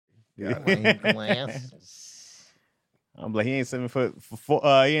Got my glasses. I'm like, he ain't 7 foot.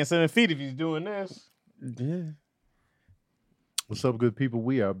 He ain't 7 feet if he's doing this. Yeah. What's up, good people?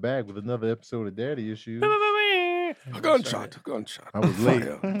 We are back with another episode of Daddy Issues. A gunshot. I was late.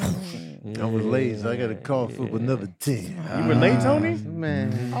 Yeah. I was late, so I got to cough up another 10. You were late, Tony?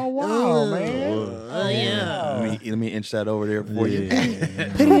 Man. Oh wow, man. Oh, yeah. Let me inch that over there for you. Put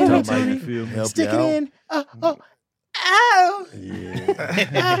it in, Tony. Help Stick you it out. in. Ow.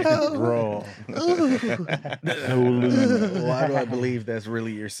 Yeah. Raw. Why do I believe that's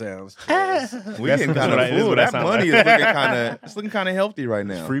really your sounds? We That's- getting that's kind what I- of this is food. what I That sound money like. is looking kind of healthy right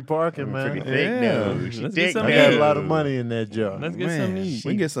now. It's free parking, man. Pretty thick, Yeah. though. She Let's thick, get some I though. got a lot of money in that jar. Let's get some Man, meat.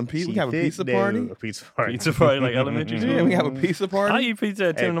 we can get some pizza. We She have a thick, pizza though. party. A pizza party. Pizza party like elementary school. Yeah, we have a pizza I party. eat pizza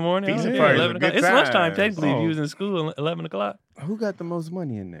at 10 in the morning. Pizza Yeah, party is 11 a good o'clock. It's lunchtime time. technically if Oh. you was in school at 11 o'clock. Who got the most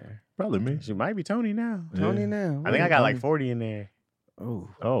money in there? Probably me. She might be Tony now. Tony now. I think I got like 40 in there. Oh,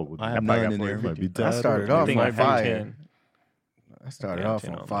 Oh, I I have probably none got in 40, there. might be I tied started up. off I think on I have fire. 10. I started Yeah, off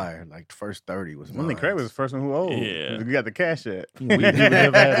 10 on on fire. Like the first 30 was I mine. think Craig was the first one who owed. Yeah. You got the cash at. We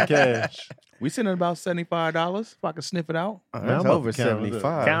never had the cash. We sitting at about $75 if I can sniff it out. Man, That's I'm about over to count it up.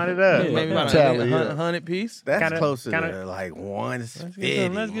 75. Count it up. Yeah. Maybe about Tally a up. 100 piece. That's Kinda- closer kinda- to like Let's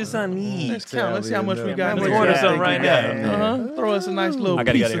 150. get some meat. Let's count. Let's see how much we got. Let's in order there. something right now. Throw us a nice little I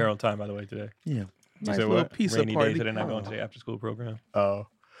got to piece get of, here on time, by the way, today. nice said little what? piece of Rainy party. days, so they're not going to the after school program. Oh.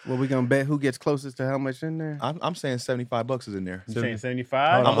 Well, we gonna bet who gets closest to how much in there. I'm saying $75 is in there. You saying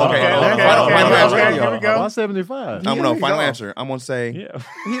 75? Hold on, Okay, hold on, okay, hold on, okay, final answer. okay, here we go. About 75. I'm no he's final off. answer. I'm gonna say Yeah.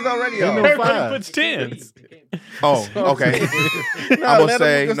 he's already Ain't no off. five. puts 10s. Oh, okay. I'm gonna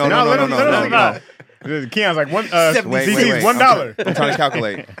say no. Keon's like one. Wait. DC's $1. I'm trying to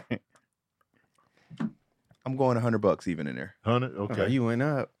calculate. I'm going $100 even in there. 100? Okay. Okay, you went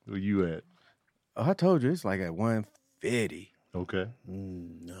up. Where you at? Oh, I told you it's like at 150. Okay.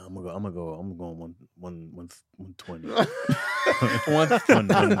 No, I'm gonna go 120. Because I want to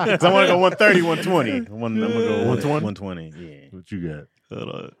go 130, 120. I'm going to go 120? 120. Yeah. What you got? Hold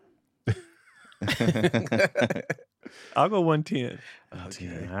on. I'll go 110.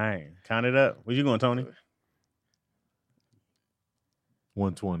 Okay. All right. Count it up. Where you going, Tony?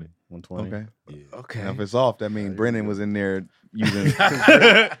 120. 120. Okay. Yeah. Okay. Now, if it's off, that means Brennan was in there using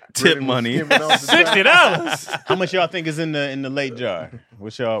tip money. $60. How much y'all think is in the late jar?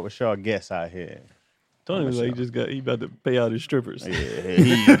 What's y'all guess out here? Tony was like, he about to pay out his strippers. Yeah, here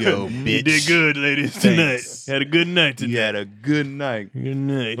you go, bitch. You did good, ladies, Thanks. tonight. Had a good night You tonight. had a good night. Good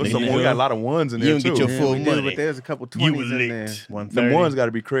night. There's some more. We got a lot of ones in You there don't too. get your full we do, money. but there's a couple You 20s were in there. late. Them 130. ones got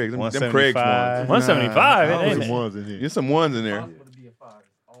to be Craig's. Them Craig's 175. ones. 175. Nah, It ain't some it? ones in here. There's some ones in there.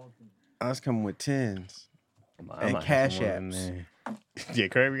 I was coming with 10s. I And might have cash some more in apps. there. Yeah,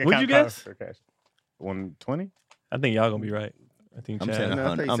 Craig. We got What'd you count guess? for cash. 120. I think y'all going to be right. I think I'm Chad. saying No, I thought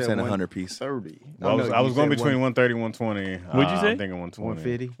 100. you I'm said saying 100 piece. 30. I was going between 130 and 120. What'd you say? I'm thinking 120.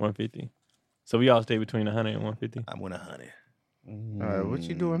 150. 150. So we all stay between 100 and 150. I'm with 100. What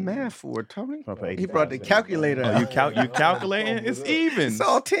you doing math for, Tony? I'll pay He brought the 85. calculator Oh, out. you calculating? It's even. It's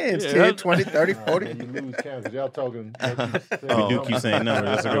all 10s. Yeah. 10, 20, 30, 40. You lose count 'cause y'all talking. We do keep saying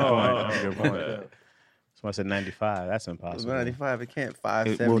numbers. That's a good Oh, point. oh, That's a good oh, point. okay. So I said 95. That's It was impossible. 95. It can't 5,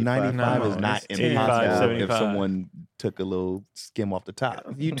 Well, 75. 95 is No, not it's 10, impossible 5, if 75. someone took a little skim off the top.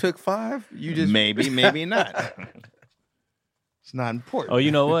 You took 5? You just Maybe not. It's not important. Oh,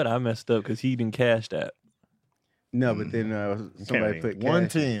 you know what? I messed up because he didn't cash that. No, but then somebody Okay. put cash.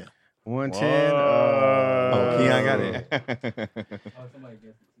 110. 110. Oh, Keon got it.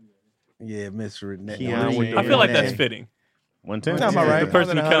 Yeah, Miss Renee. Keon with the I feel like Renee. that's fitting. 110. Sounds about right. The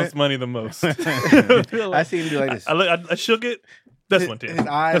person who 100. counts money the most. I seen him do like this. I shook it. That's 110. His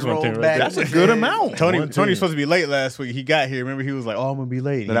eyes That's rolled 110 back. right That's a good amount. Tony 110. was supposed to be late last week. He got here. Remember, he was like, "Oh, I'm gonna be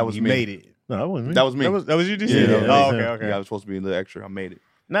late." No, that was he me. made it. No, that wasn't me. That was me. That was you, DC. Yeah, that was oh, me. okay, okay. Yeah, I was supposed to be a little extra. I made it.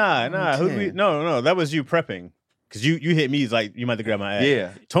 Nah. Who 110. No. That was you prepping. Because you hit me. It's like you might have to grab my ass.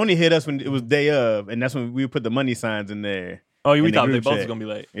 Yeah. Tony hit us when it was day of, and that's when we put the money signs in there. Oh, In we the thought they group both chat. was going to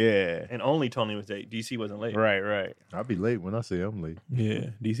be late. Yeah. And only Tony was late. DC wasn't late. Right. I'll be late when I say I'm late. Yeah.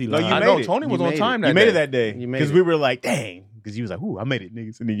 DC No, lied. you I made know it. Tony was You on made time it. that You made day. it that day You made because it. we were like, "Dang," because you was like, "Ooh, I made it,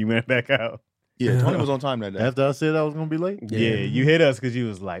 niggas," and then you went back out. Yeah, Tony was on time that day. After I said I was going to be late? Yeah, you hit us because you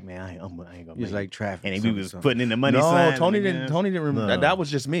was like, "Man, I ain't gonna He was make it." like traffic. And then we was something. putting in the money No, signs. Tony and didn't. then- Tony didn't remember. No. That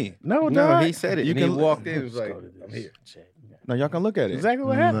was just me. No, No, he said it. You And he can- walked in. He was like, I'm here. No, y'all can look at it. exactly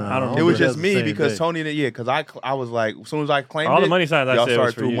what happened. I don't It was think just that's me the same because day. Tony did. Yeah, because I was like, as soon as I claimed All it, the money signs I y'all said was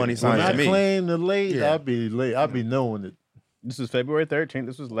started for through you. money When signs I to me. claim the late, Yeah. I'll be late. I'll be knowing it. This was February 13th.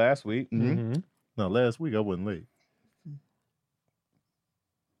 This was last week. Mhm. Mm-hmm. No, last week I wasn't late.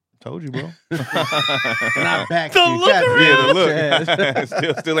 Told you, bro. Not back The to you. look God Yeah, damn the it.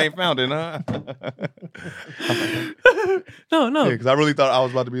 look. still ain't found it, huh? No. Yeah, because I really thought I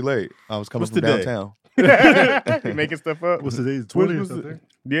was about to be late. I was coming What's from the day? downtown. You making stuff up? What's today's What 20th? was I it? think?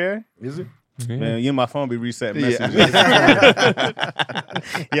 Yeah. Is it? Man, you know my phone be reset Yeah. messages.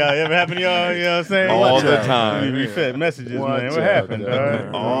 Y'all ever happen to y'all? You know what I'm saying? All Watch the out. time. We reset messages, Watch man. What out, happened, dog.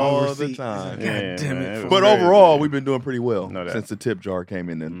 dog? All the receipt. time. Yeah, damn it, man. for But Crazy. overall, we've been doing pretty well Know that. since the tip jar came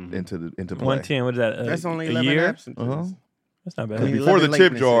into play. 110. What is that? That's only a 11 year. absences. Uh-huh. That's not I bad. mean, Before the 11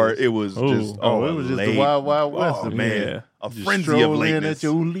 tip jar, latenesses. it was Ooh. just It was just late. the wild, wild west. Oh of man, Yeah. a Just frenzy of strolling lateness. at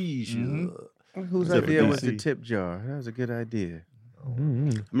your leisure. Mhm. Whose Except for idea was the DC. tip jar? That was a good idea.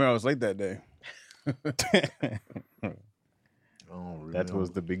 Mhm. Remember, I was late that day. I don't really That know.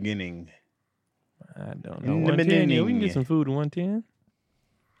 was the beginning. I don't In know. the 110. Yeah, we can beginning. get some food at 110.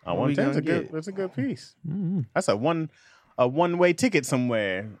 I What want we that's a gonna good. get? That's a good piece. Mm-hmm. That's a one-way ticket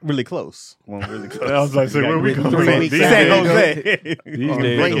somewhere, really close. One really close. I was like, You where got we San- going? San These San days- Jose. These On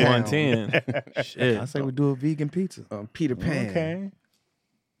days, Greyhound. 110. Shit. I say we do a vegan pizza. Peter Pan. Okay.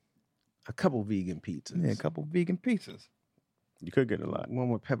 A couple vegan pizzas. Yeah, a couple vegan pizzas. You could get a lot. One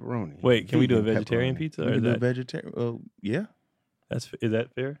with pepperoni. Wait, can we do a Vegan vegetarian pepperoni. pizza? We Or can is do a that, vegetarian. Yeah, is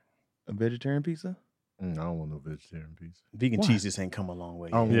that fair? a vegetarian pizza. I don't want no vegetarian pizza. Vegan Why? cheese just ain't come a long way.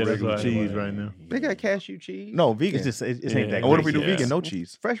 I don't Yeah, want that's regular what I cheese want. right now. They got cashew cheese. No, vegan. It's just it Yeah. ain't that. and what if we do great. vegan? No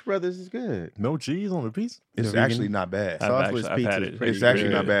cheese. Fresh Brothers is good. No cheese on the pizza? It's vegan? actually not bad. Sauceless I've pizza had is it. pretty It's actually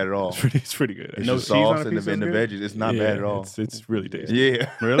good. not bad at all. It's pretty good. It's No just cheese on sauce a and pizza is the good? veggies. It's not Yeah, bad at all. It's really tasty.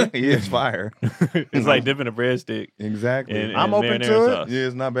 Yeah, Really? yeah, it's fire. It's like dipping a breadstick Exactly. in I'm open marinara to it. sauce. Yeah,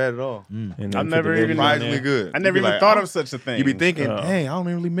 it's not bad at all. And then I've put never the veggies even- in Surprisingly there. good. I never You be even like, thought oh, of such a thing. You be thinking, Oh. dang, I don't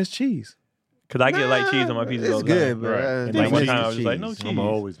even really miss cheese. Cause I get like cheese on my pizza. It's all the good, time. but Right. And like like one cheese time I is was just like, no cheese. cheese. I'm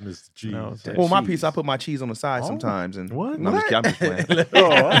always miss the cheese. No, it's Well, my cheese. pizza, I put my cheese on the side sometimes. And What? No, I'm just kidding, I'm just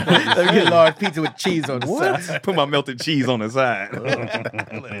playing. Let me get a large pizza with cheese on the side. Put my melted cheese on the side.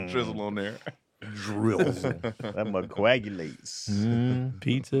 Let it drizzle on there. Drill. That mug coagulates.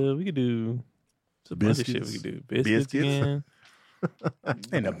 Pizza. We could do. It's a bunch of shit we could do. Biscuits again.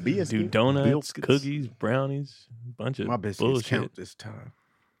 And a Do biscuit. donuts, Biscuits. cookies, brownies, bunch of My biscuits bullshit. count this time.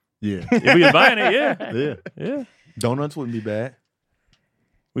 Yeah. If we was buying it, yeah, Yeah. yeah. Donuts wouldn't be bad.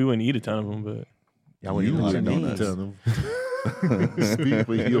 We wouldn't eat a ton of them, but Y'all wouldn't eat a lot of wouldn't eat. donuts. Tell them. Speak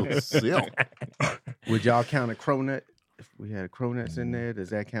for yourself. Would y'all count a cronut? If we had cronuts in there, does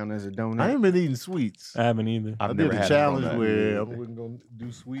that count as a donut? I ain't been eating sweets. I haven't either. I I've did never a had a challenge donut. where I wasn't going to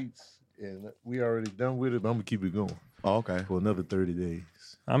do sweets, and we already done with it, but I'm going to keep it going Oh, okay. for another 30 days.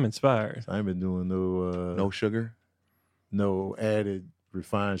 I'm inspired. I ain't been doing No sugar. no added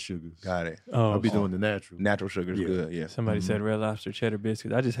refined sugars. Got it. Oh, I'll be doing the natural. Natural sugar's Yeah. good. Yeah. somebody said Red Lobster cheddar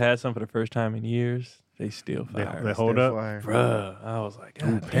biscuits. I just had some for the first time in years. They still fire. They hold up. Bruh, I was like,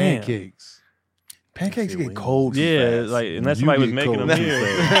 Ooh, God damn. pancakes. Pancakes get cold. too Yeah, fast. like unless You somebody was get making cold them too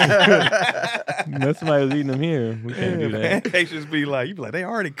here. Unless somebody was eating them here, we can't do that. Pancakes just be like, you be like, they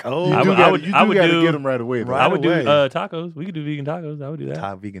already cold. You I do would- gotta, would- you I do would gotta do- get them right away. Though. Right I would do away. tacos. We could do vegan tacos. I would do that.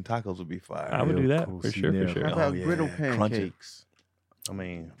 Top vegan tacos would be fire. I would Yeah, do that of course, for you sure. never- For sure. How about Oh, yeah. griddle Crunch it. pancakes? I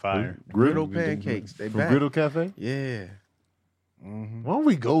mean, fire. Griddle pancakes. They From back. Griddle Cafe? Yeah. Mm-hmm. Why don't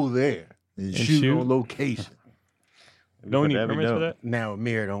we go there and shoot shoot? on location? Don't we need That'd be permits for dope. that? Now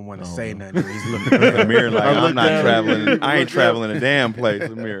Amir don't want to Oh, say no. nothing. He's looking at Amir, like, I I'm looked not down- traveling. I ain't looked traveling a damn place,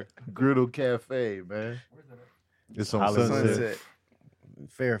 Amir. Griddle Cafe, man. It's on Sunset, Sunset.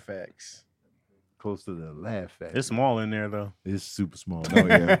 Fairfax. close to the Laugh Factory. It's small in there though. It's super small. Oh,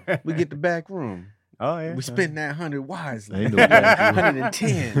 yeah. We get the back room. Oh yeah. We spend that 100 wisely. Ain't no back room.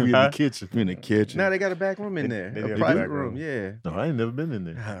 110. We in the kitchen. We in the kitchen. Now they got a back room in there. they A got a private back room. room. Yeah. No, I ain't never been in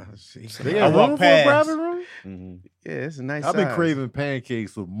there. Oh, see. They I got walk room for a past. private room? Mhm. Yeah, it's a nice I've been size. craving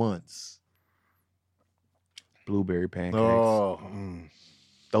pancakes for months. Blueberry pancakes. Oh,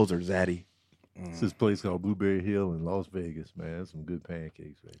 Those are zaddy. it's this place called Blueberry Hill in Las Vegas, man. That's some good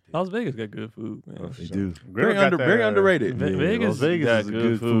pancakes right there. Las Vegas got good food, man. They do. Very, Griddle got very that, underrated. Ve- Yeah, Vegas, Las Vegas got is a good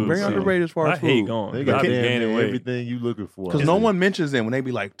good food. food Very city. underrated as far I as hate food. going. They I got be damn gaining near weight. everything you looking for. Because no one mentions them when they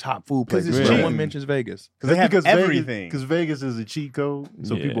be like top food 'Cause places. it's No cheap. one mentions Vegas. Because they have everything. Because Vegas is a cheat code,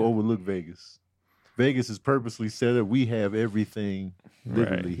 so Yeah. people overlook Vegas. Vegas is purposely set up. We have everything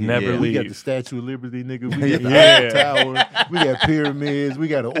literally Right. here. Never We got leave. the Statue of Liberty, nigga. We got the Yeah. Eiffel Tower. We got pyramids. We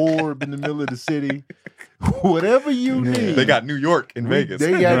got an orb in the middle of the city. Whatever you need. They got New York in Vegas.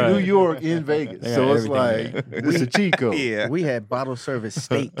 They got Right. New York in Vegas. They got So it's everything like, it's a cheat code. yeah. We had bottle service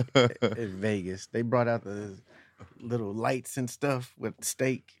steak in Vegas. They brought out the little lights and stuff with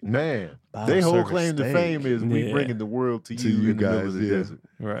steak. Man, Bottle their whole service claim to steak. fame is we Yeah. bringing the world to To you you in the middle guys, of the yeah. desert.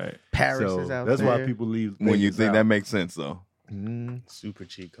 Right. Paris So is out that's there. why people leave When you Vegas think out. that makes sense, though. Super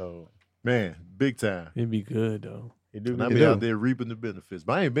cheat code. Man, big time. It'd be good though. You do And I good. be out there reaping the benefits.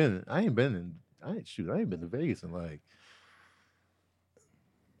 But I ain't been to Vegas in like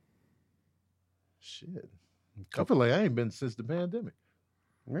shit. I feel like I ain't been since the pandemic.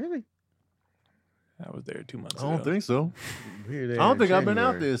 Really? I was there 2 months I don't ago. think so. We're there I don't in think I've been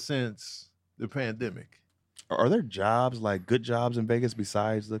out January. there since the pandemic. Are there jobs, like good jobs in Vegas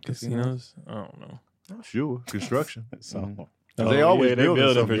besides the casinos? Casinos? I don't know. I'm sure. Construction. So, They always they building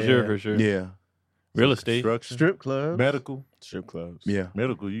building for something. sure, Yeah. for sure. Yeah. Real estate. Construction. Strip clubs. Medical. strip clubs. Yeah.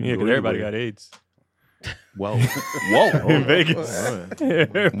 Medical. You Yeah, can because go everybody anywhere. got AIDS. Whoa. Whoa. In Vegas.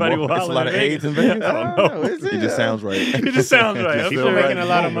 Everybody It's a wilding lot of AIDS in Vegas. I don't know. Is It just sounds right. It just sounds right. I'm People sure making a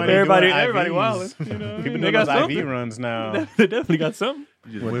lot of money. Everybody, doing everybody IVs. wilding. You know, People they doing got those something. IV runs now. They definitely got something.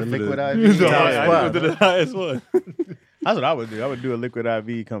 You just With went the for liquid the- IV. Top I spot. went to the highest one. That's what I would do. I would do a liquid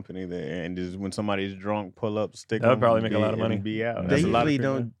IV company there, and just when somebody's drunk, pull up, stick. That would them, probably make a lot of and money. Be out. They That's a lot of usually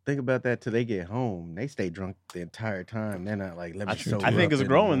people. don't think about that till they get home. They stay drunk the entire time. They're not like, let me sober I think up it's in the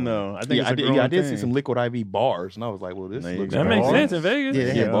growing morning. though. I think Yeah, it's a I did. growing Yeah, I did see thing. some liquid IV bars, and I was like, "Well, this There you looks go. That makes Bars? sense in Vegas. Yeah,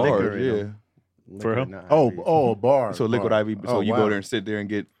 they Yeah, have bars. liquor in Yeah. them. For Liquor, real? not Oh, IV. a bar. So liquid bar. IV. So Oh, you wow. go there and sit there and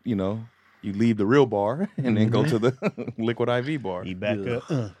get, you leave the real bar and then go to the liquid IV bar. Eat back Yeah.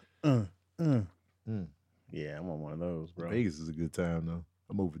 up. Mm. Yeah, I'm on one of those, bro. Vegas is a good time though.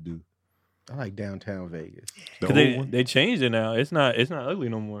 I'm overdue. I like downtown Vegas. The Because old one? they changed it now. It's not ugly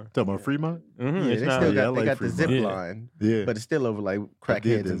no more. Talking about Fremont? Mm-hmm. Yeah, It's they not. still Yeah, I got, they like got the zip Fremont. Yeah. line, Yeah. but it's still over like I did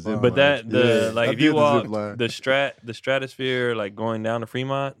crackheads that and zip bums. But that Yeah, like I if you did the zip walk line. the stratosphere like going down to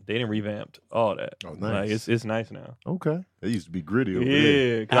Fremont, they didn't revamped all that. Oh, Like nice. it's nice now. Okay. They used to be gritty over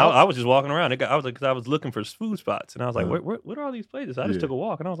there. Yeah, 'cause I was just walking around. I was looking for food spots, and I was like, Uh-huh. what are all these places? I just Yeah. took a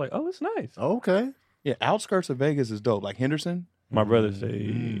walk, and I was like, oh, it's nice. Okay. Yeah, outskirts of Vegas is dope. Like Henderson. My brother said,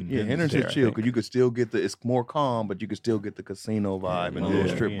 Yeah, Henderson's chill because you could still get it's more calm, but you could still get the casino vibe and the little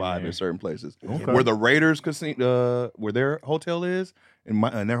Yeah. strip Yeah. vibe in certain places. Okay. Where the Raiders casino, where their hotel is,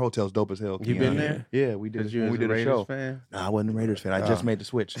 and their hotel's dope as hell. You been Keon. there? Yeah, we did. Because When you we was a did a Raiders show. fan. Nah, I wasn't a Raiders fan. I just Oh. made the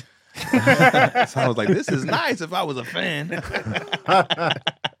switch. So I was like, this is nice if I was a fan.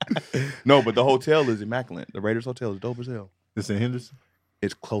 No, but the hotel is immaculate. The Raiders hotel is dope as hell. This in Henderson?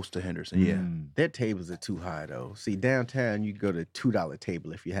 It's close to Henderson. Yeah. Mm. Their tables are too high though. See, downtown you go to $2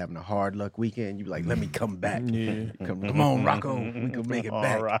 table if you're having a hard luck weekend. You be like, let me come back. Yeah. Come on, Rocco. We can make it Oh,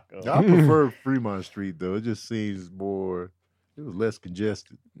 back. Rocco. I prefer Fremont Street though. It just seems more. It was less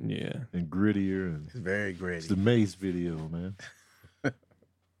congested Yeah. and grittier, and It's very it's gritty. the Mace video, man. It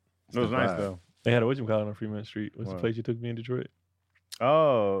was the nice vibe. though. They had a whatchamacallit on Fremont Street. What's the What? place you took me in Detroit?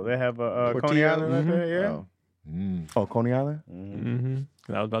 Oh, they have a Coney Portillo? Island right there. Yeah. Oh. Mm. Oh, Coney Island? Mhm.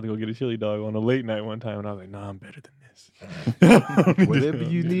 Mm-hmm. I was about to go get a chili dog on a late night one time, and I was like, nah, I'm better than this. Whatever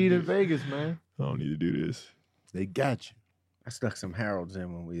you need in Vegas, man, I don't need to do this. they got you. I stuck some Harold's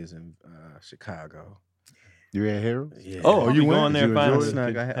in when we was in Chicago. You at Harold? Yeah. Oh, you you went? going Did there you finally? enjoy it?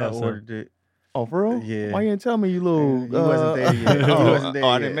 Snug, I Have some. ordered it. Oh, for real? Yeah. Why you didn't tell me, you little? He wasn't there yet. He oh, wasn't there oh,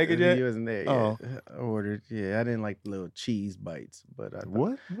 I yet. didn't make it yet? He wasn't there yet. Oh. I ordered. Yeah, I didn't like the little cheese bites, but I thought,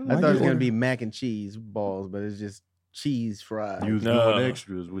 What? I Why thought it you was gonna order- be mac and cheese balls, but it's just cheese fries. You was No. doing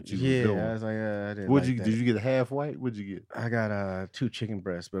extras. What you yeah, was doing? I was like, I didn't. What'd like you? that. Did you get a half white? What'd you get? I got 2 chicken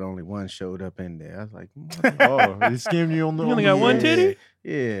breasts, but only one showed up in there. I was like, Oh, they skimmed you on the. You only on got the- one titty?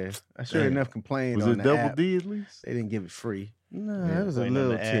 yeah. I sure Damn. enough complained Was on it the double app. D at least? They didn't give it free. No, Yeah, it was a waiting on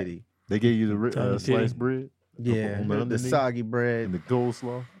little the app. titty. They gave you the Tiny sliced titty. bread Yeah, on the underneath? soggy and bread. the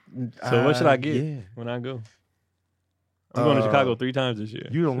coleslaw. So what should I get Yeah. when I go? I'm going to Uh, Chicago 3 times this year.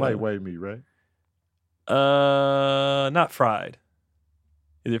 You don't so- like white meat, right? Not fried.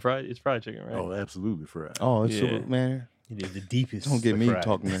 Is it fried? It's fried chicken, right? Oh, absolutely fried. Oh, it's Yeah. super, man. It is the deepest. Don't get of me fries.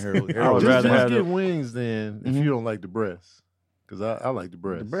 talking to Harold. I would just rather just have get the- wings then if Mhm. you don't like the breast, because I like the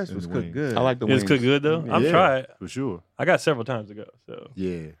breast. The breast and was the cooked wings. good. I like the It's wings. cooked good though. I'm Yeah. tried. for sure. I got several times to go. So Yeah,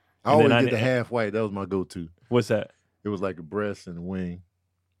 I And always then I get the did- half white. That was my go-to. what's that? It was like a breast and a wing.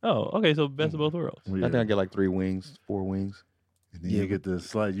 Oh, okay. So best of both worlds. Yeah. I think I get like 3 wings, 4 wings. And then Yeah, you get the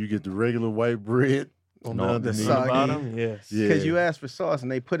slice. You get the regular white bread on No, the the underneath. side- On the Soggy. bottom, yes. Yeah. Because you asked for sauce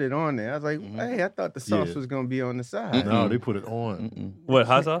and they put it on there. I was like, Mhm. hey, I thought the sauce Yeah. was gonna be on the side. No, they put it on. Mm-mm. What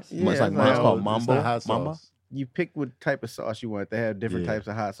hot sauce? Yeah, It's like it's mine's like, called It's Mambo. not hot Mamba. sauce. You pick what type of sauce you want. They have different Yeah. types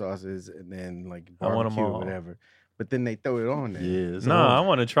of hot sauces and then like I want 'em barbecue or all. whatever. But then they throw it on there. Yeah. it's No, on. I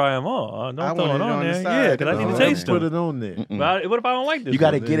want to try them all. Don't I throw wanted it it on on the there. side. Yeah, because I need No, to No, taste put them. it on there. Mm-mm. But what if I don't like this? You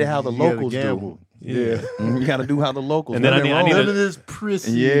got to one? get it how the You gotta locals do. gamble. Yeah. You got to do how the locals. And then I Nothing need- I wrong need None with of this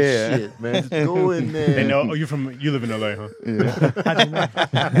prissy Yeah. shit, man. Just go in there. They know. Oh, you live in LA, huh?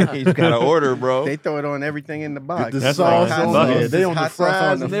 it. You got to order, bro. They throw it on everything in the box. Get the That's sauce right. on Hot there. sauce. They on the Hot sauce fries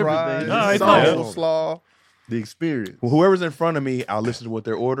on and the fries, everything. No, I Sauce. know. coleslaw. The experience. Whoever's in front of me, I'll listen to what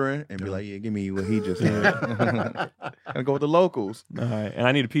they're ordering and be like, yeah, give me what he just had. I go with the locals. All right, and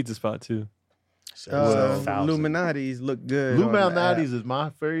I need a pizza spot too. Illuminati's look good. on the app. Illuminati's is my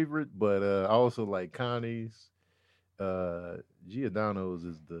favorite, but I also like Connie's. Giordano's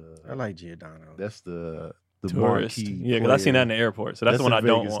is I like Giordano. that's the Tourist. marquee. Yeah, because I seen that in the player. airport, so that's the one in I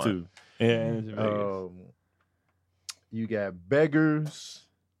don't Vegas, want. too. Yeah, and it's in Vegas. You got Beggars.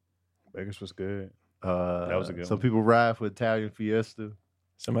 Beggars was good. That was a good Some one. people ride for Italian Fiesta.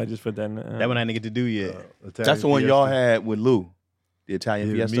 Somebody just put that in. That one I didn't get to do yet. Italian That's the one y'all Fiesta. had with Lou. The Italian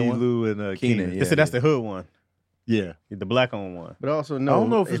Yeah, Fiesta me, one. Lou, and Keenan, Keenan. yeah. So that's the hood one, Yeah. the black on one. But also, I no. don't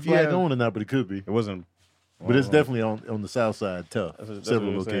know if it's if you black have- on or not, but it could be. It wasn't. But it's definitely on the south side, tough. That's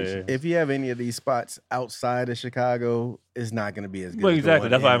Several what it said, locations. If you have any of these spots outside of Chicago, it's not going to be as good. Well, as the exactly.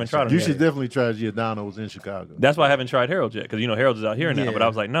 one That's why I in haven't tried them You yet. should definitely try Giordano's in Chicago. That's why I haven't tried Harold's yet, because Harold's is out here now. Yeah. But I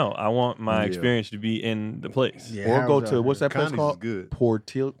was like, no, I want my Yeah. experience to be in the place. Yeah, Or go Harold's to out what's here. that place Connie's is called? good.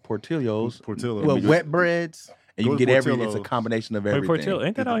 Portillo's. Portillo. Well, We wet breads. And you Go can to get It's a Portillo's. combination of Wait, everything. Portillo,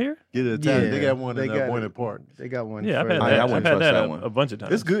 ain't that out here? Get it Italian. They Yeah, got one they in got Buena it. Park. They got one. Yeah, I've had for- I that. wouldn't I've had trust that that a, one. a bunch of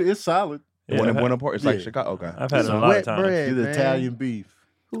times. It's good. It's solid. The one in I've Buena Park. It's like Yeah. Chicago. Okay. I've had It's it a lot wet of times. bread. Get man. Italian beef.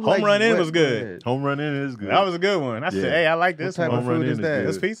 Who Home likes Run In wet was good. bread? Home run in is good. That was a good one. I said, Yeah. hey, I like this What type one. of Home Run food In is is that? good.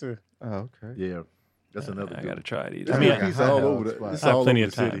 That's pizza. Oh, okay. Yeah, that's another I good. gotta try these. There's I mean, like a pizza hot all dog over. spot. It's I have all plenty over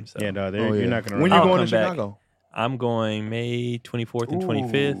of the city. time. So. Yeah, no, Oh, you're yeah. not gonna. When you I'll going come to back. Chicago? I'm going May 24th and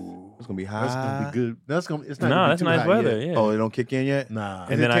 25th. It's gonna be hot. That's gonna be good. That's gonna. It's not. No, gonna be that's too nice hot weather. yet. Yeah. Oh, it don't kick in yet. Nah.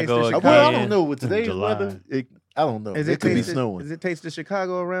 And then I taste go the again. well, I don't know. With today's July. weather, I don't know. Is It it could be tasted, snowing. Is it taste of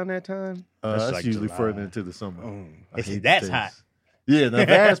Chicago around that time? That's That's like usually July. further into the summer. I It's- hate the that's taste. hot. Yeah, now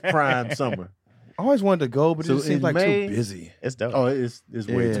that's prime summer. I always wanted to go, but So it just seems in like May- too busy. It's dope. Oh, it's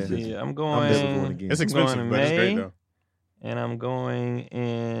way Yeah. too busy. Yeah, I'm I'm going. never going again. It's I'm expensive, going in but it's great May. though. And I'm going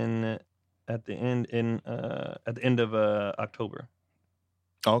in at the end of October.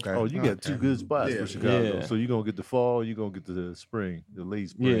 Okay. Oh, you got two good spots Yeah. for Chicago. Yeah. So you're gonna get the fall, you're gonna get the spring, the late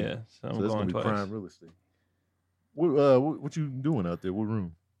spring. Yeah, so I'm so that's going gonna be twice. prime real estate. What you doing out there? What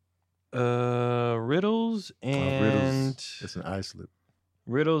room? Riddles and Riddles. It's an islip.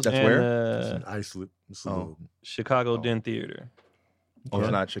 Riddles That's and where? It's an islip. It's a Oh. little- Chicago Den Theater. Oh,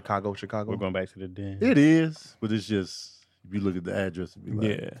 it's not Chicago. We're going back to the den. It is, but it's just if you look at the address, it'd be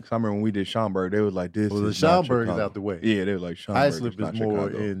like, Yeah, 'Cause I remember when we did Schaumburg, they was like, "This well, the is not Schaumburg is Chicago. out the way. Yeah, they were like Schaumburg. Islip not is more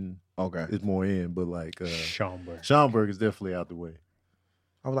Chicago. in. Okay. It's more in, but like Schaumburg. Schaumburg is definitely out the way.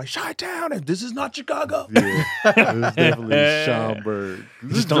 I was like, Chi-Town, and this is not Chicago. Yeah, it's definitely Schaumburg.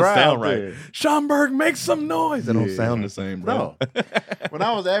 Just don't drive sound right. there. Schaumburg makes some noise. They don't Yeah. sound the same, bro. No. When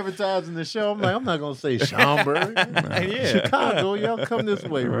I was advertising the show, I'm like, I'm not gonna say Schaumburg. Yeah. Chicago, y'all come this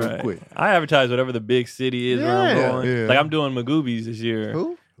way real right. quick. I advertise whatever the big city is where I'm Yeah, going. yeah. Like I'm doing Magoobies this year.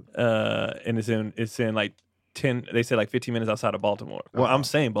 Who? And it's in like 10. They said like 15 minutes outside of Baltimore. Well, I'm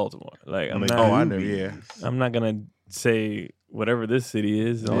saying Baltimore. Like I'm Like, not. Oh, I know. Yeah. I'm not gonna say whatever this city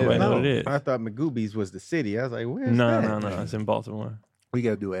is. Yeah, Nobody know no. what it is. I thought Magoobies was the city. I was like, where's No, that? no. It's in Baltimore. We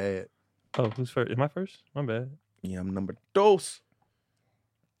gotta do an ad. Oh, who's first? Am I first? My bad. Yeah, I'm number dos.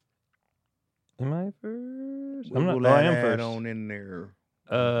 Am I first? We'll I'm not. Oh, I am add first. on in there.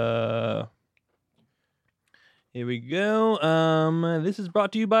 Here we go. This is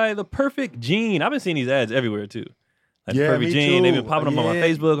brought to you by The Perfect Gene. I've been seeing these ads everywhere too. Like Yeah, The Perfect me Gene. They've been too. popping up on my Yeah.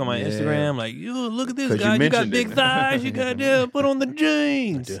 Facebook, on my Yeah. Instagram. Like, yo, look at this 'Cause you guy. You got mentioned big it. thighs. You got to put on the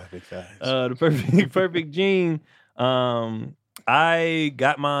jeans. Big thighs. The perfect Gene. I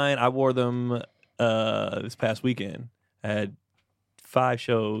got mine. I wore them this past weekend. I had 5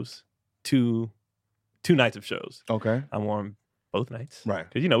 shows, two nights of shows. Okay. I wore them both nights. Right.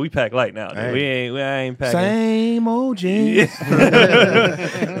 Because, we pack light now. Dude. Hey. I ain't packing. Same old jeans.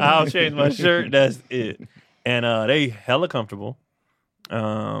 I'll change my shirt. That's it. And they hella comfortable.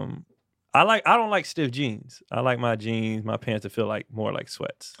 I don't like stiff jeans. I like my jeans, my pants to feel like more like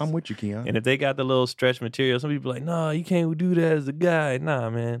sweats. I'm with you, Keon. And if they got the little stretch material, some people are like, no, you can't do that as a guy. Nah,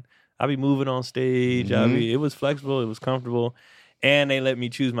 man. I be moving on stage. Mhm. It was flexible. It was comfortable. And they let me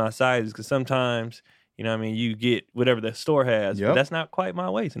choose my sizes because sometimes, you get whatever the store has, but Yep. that's not quite my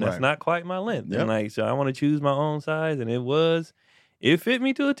waist and that's Right. not quite my length. Yep. And so I want to choose my own size, and it fit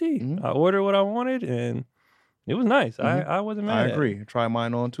me to a T. Mhm. I ordered what I wanted, and it was nice. Mhm. I wasn't mad. I at it. agree. Try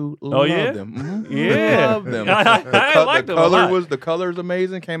mine on too. Oh, Love yeah? them. Mhm. Yeah. Love them. I liked them a lot. The color's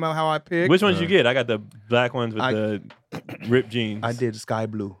amazing. Came out how I picked. Which ones you get? I got the black ones with I- the ripped jeans. I did sky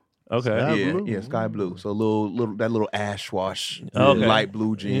blue. Okay. Sky yeah, blue. yeah, sky blue. So little ash wash, Okay. light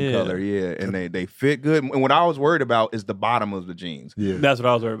blue jean Yeah. color. Yeah, and they fit good. And what I was worried about is the bottom of the jeans. Yeah. That's what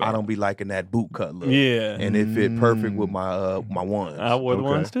I was worried about. I don't be liking that boot cut look. Yeah. and it fit perfect with my my ones. I wore the Okay.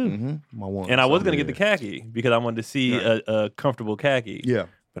 ones too. My ones. And I was going to Yeah. get the khaki because I wanted to see a comfortable khaki. Yeah.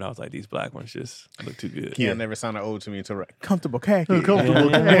 But I was like, these black ones just look too good. Keon never sounded old to me until comfortable khaki.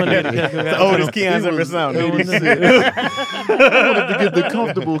 Comfortable Yeah, khaki. I wanted to get The oldest Keon's ever sounded. I wanted to get the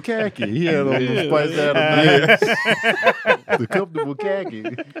comfortable khaki. He had on the Spice Adams. The comfortable khaki.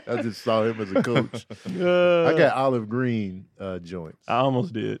 I just saw him as a coach. I got olive green joints. I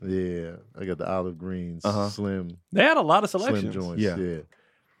almost did. Yeah, I got the olive greens, slim They had a lot of selections. joints. Yeah. Yeah.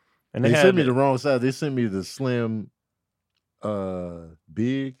 And They they, had sent me the wrong size. They sent me the slim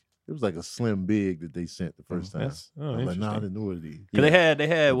big. It was like a slim big that they sent the first time. That's- oh, I'm like, nah, I interesting. didn't know these. Cause they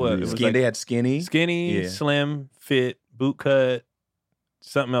had what? It was Skin, like they had skinny. skinny, Yeah. slim, fit, boot cut,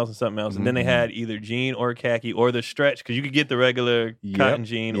 something else and something else. And then they Mhm. had either jean or khaki or the stretch because you could get the regular Yep. cotton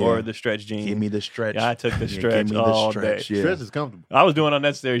jean Yeah. or the stretch jean. Give me the stretch. Yeah, I took the Yeah, stretch give me the all stretch, day. Yeah. Stretch is comfortable. I was doing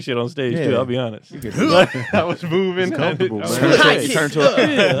unnecessary shit on stage too. Yeah. I'll be honest. get I was moving. It's comfortable, I was man. like, You turn to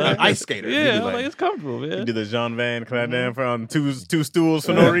Yeah. ice skater. You Yeah, be I'm like, it's comfortable, You man. did the Jean Van Claire from two stools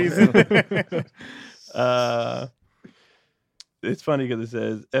for no reason. It's funny because it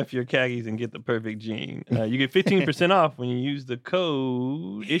says F your khakis and get the perfect jean. You get 15% off when you use the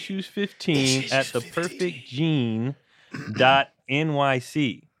code issues15 at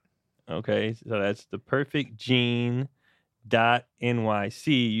theperfectjean.nyc. Okay, so that's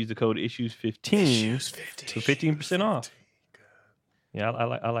theperfectjean.nyc. Use the code issues15 for 15% off. Yeah,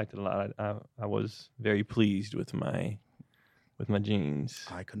 I liked it a lot. I was very pleased with my jeans.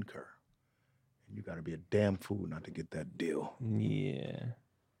 I concur. You got to be a damn fool not to get that deal. Yeah.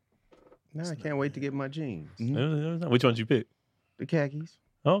 No, I can't wait to get my jeans. Which ones you pick? The khakis.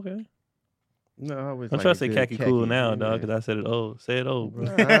 Okay. No, I always I'm like trying a to say good khaki cool now, yeah. dog, because I said it old. Say it old, bro.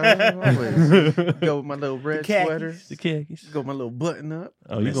 Nah, I always go with my little red sweater. The khakis. Go with my little button up.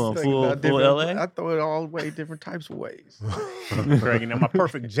 Oh, you going Think full about full different- LA? I throw it all way different types of ways. Craig, you know my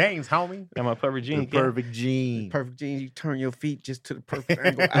perfect James, homie. Got my perfect The jean. perfect jean. Perfect jeans. You turn your feet just to the perfect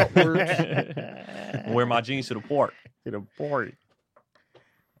angle outwards. Wear my jeans to the park. To the party.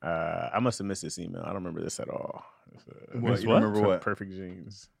 I must have missed this email. I don't remember this at all. What? You what? remember what? Perfect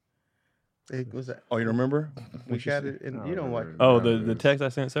jeans. Hey, what's that? Oh, you remember? We got it, and you don't watch. Oh, the text I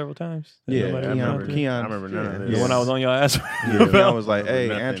sent several times. That Yeah, nobody Keon. responded to? Keon. I remember none of Yeah. this. The one I was on your ass. Yeah, I was like, Nothing.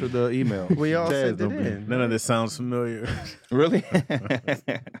 hey, answer the email. We all Jazz sent it don't be- in. None of this sounds familiar. Really?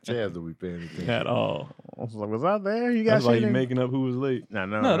 Chaz will be paying attention. At all. I was like, was I there? You guys That's why you shooting? making up who was late. No,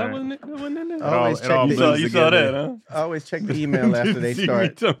 No, that wasn't it. That wasn't in there. I always it check all the- You saw, blends you saw together. that, huh? I always check the email after they See me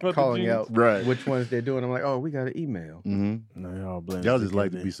start talking about the calling jeans. out Right. which ones they're doing. I'm like, oh, we got an email. Mm-hmm. No, it all blends Y'all just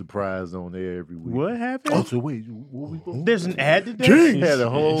like to together. be surprised on air every week. What happened? Oh, so wait, what we supposed There's an ad today? Jeez. Had a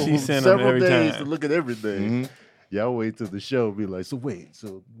whole She sent 'em several every days time. to look at everything. Mm-hmm. Y'all wait till the show be like, so wait,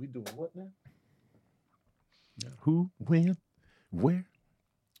 so we doing what now? Who, when, where?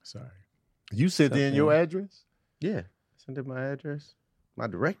 Sorry. You sent in your address? Yeah, send in my address, my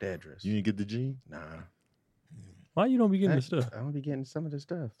direct address. You didn't get the G? Nah, Why you don't be getting the stuff? I don't be getting some of the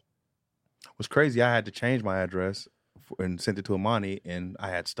stuff. What's crazy, I had to change my address and sent it to Amani, and I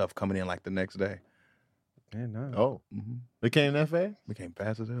had stuff coming in like the next day. Yeah, no. Oh, Mm-hmm. it came that fast? Became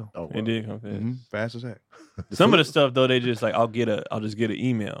fast as hell. Oh, It did come fast. Mm-hmm. Fast as heck. Some of the stuff though, they just like I'll just get an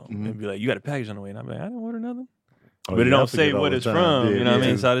email Mhm. and be like, you got a package on the way, and I'm like, I didn't order nothing. Oh, But it yeah, I don't forget say all what the it's time. from. Yeah, You know what I me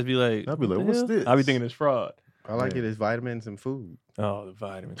mean? too. So I just be like, I'll be like, the what's hell? this? I'll be thinking it's fraud. All I Yeah. get is vitamins and food. Oh, the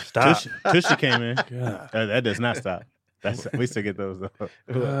vitamins. Stop. Tushy came in. God. That does not stop. We still get those though.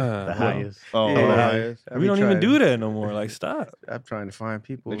 The God. highest. Oh, Yeah. the highest. I We be don't even trying- do that no more. Like, stop. I'm trying to find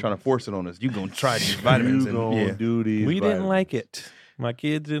people. They're trying to force it on us. You gonna try these vitamins? You And, gonna yeah. do these We didn't vitamins. like it. My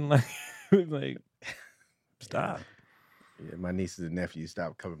kids didn't like it. Like, stop. Yeah, my nieces and nephews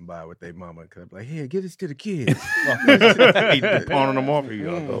stopped coming by with their mama because I'm like, here, get this to the kids. He pawning them off for you.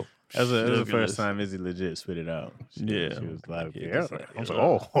 Mm. That was the Ridiculous. first time Izzy legit spit it out. Yeah. She was like, Yeah, yeah. just like, I was like,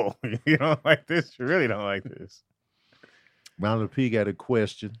 oh, you don't like this? You really don't like this. Ronald P got a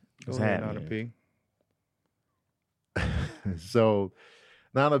question. Go What's ahead, happening? Nana P. So,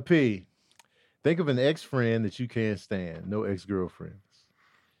 Nana P, think of an ex-friend that you can't stand, no ex-girlfriends.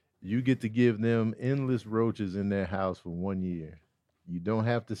 You get to give them endless roaches in their house for 1 year. You don't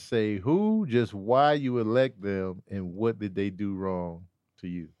have to say who, just why you elect them and what did they do wrong to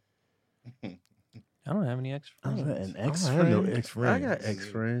you. I don't have any extra friends. An I don't have no ex-friends. I got ex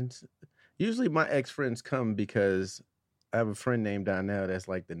friends. Usually my ex friends come because I have a friend named Donnell that's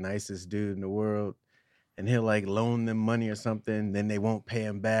like the nicest dude in the world. and he'll like loan them money or something, then they won't pay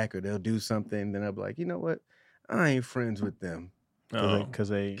him back or they'll do something. Then I'll be like, you know what? I ain't friends with them Because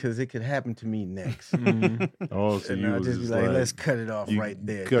because it could happen to me next. Oh, so And you I'll was just be like, let's cut it off you right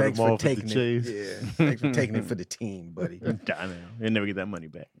there. cut Thanks him for off at the taking it. chase. Yeah, thanks for taking it for the team, buddy. I know. You'll never get that money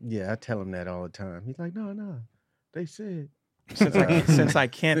back. Yeah, I tell him that all the time. He's like, no, they said. Since I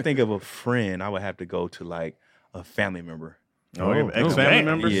can't think of a friend, I would have to go to like a family member. Oh, Oh, ex-family damn.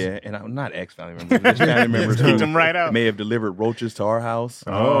 members? Yeah, and I'm not ex-family members, just family members Kicked who them right out. may have delivered roaches to our house.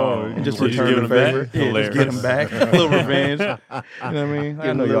 Oh, And just So you return give the them favor. back? Yeah, just get them back. A little revenge. You know what I mean? I Give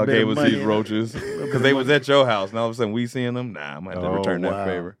 'em know a y'all little bit gave of us these money. roaches because they was at your house, and all of a sudden we seeing them. Nah, I'm gonna have to return that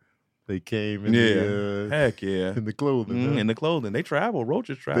favor. They came in Heck yeah. in the clothing. Mhm, huh? in the clothing, they travel.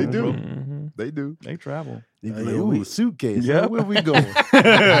 Roaches travel. do. bro. Mhm. They do. They travel. They be Oh, like, yeah, ooh, suitcase. Yep. Huh? Where we going?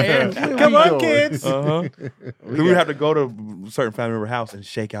 Come on, kids. Uh-huh. We would have to go to a certain family member house and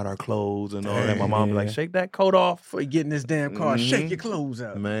shake out our clothes and all that. My mom be like, Yeah. shake that coat off. Before you get in this damn car, shake your clothes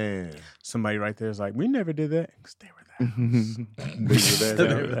out. Man. Somebody right there is like, we never did that. 'Cause they were there. They were They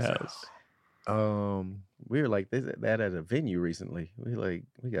that were the house. We were like that at a venue recently. We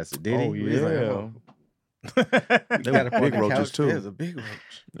got Sadiddy. Oh, We was like, yeah. oh, They were big roaches, too. There's a big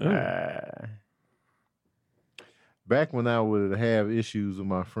roach. Back when I would have issues with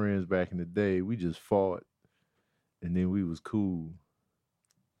my friends back in the day, we just fought and then we was cool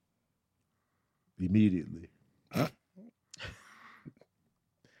immediately. Oh,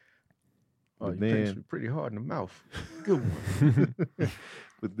 But you then- pinched me pretty hard in the mouth. Good one.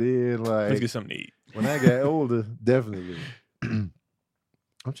 But then, Let's like, get something to eat. when I got older, definitely.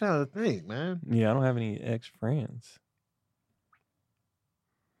 I'm trying to think, man. Yeah, I don't have any ex friends.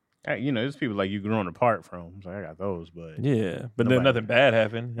 You know, there's people like you growing apart from. So I got those, but Yeah, but Nobody- then nothing bad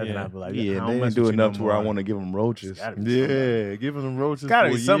happened. that's Yeah. not like, I Yeah, don't they mess ain't do with you enough no to where I more. want to give them roaches. It's gotta be somebody. Yeah, giving them roaches. Gotta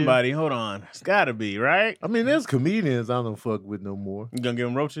for be a year. somebody. Hold on. It's gotta be, right? I mean, there's comedians I don't fuck with no more. You gonna give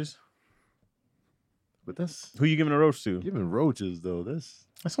them roaches? But that's Who you giving a roach to? giving roaches though. That's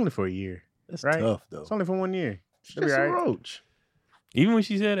That's only for a year. right? Right? Tough though. It's only for 1 year. It's It'll be just a all right. roach. Even when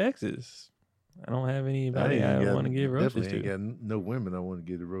she said exes, I don't have anybody I want to give roaches definitely to. ain't got no women I want to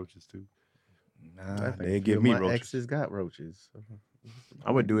give the roaches to. I Nah, think they a give few me of my roaches. exes got roaches.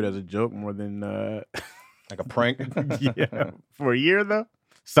 I would do it as a joke more than Like a prank. yeah. For a year though?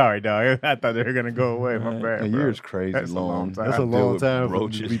 Sorry, dog. I thought they were gonna go away. My Right. bad. A bro. year's crazy That's a long long. time. That's I a deal long with time for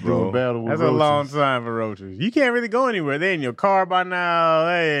roaches, you to be bro. doing battle with That's roaches. a long time for roaches. You can't really go anywhere. They in your car by now.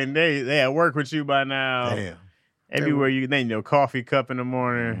 They at work with you by now. Damn. Everywhere they in your coffee cup in the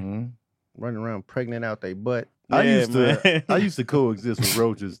morning. Mhm. Running around pregnant out their butt. I Yeah, used man. to I used to coexist with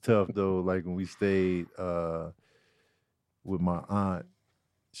roaches tough though. Like when we stayed with my aunt,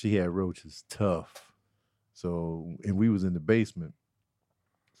 she had roaches tough. So and we was in the basement.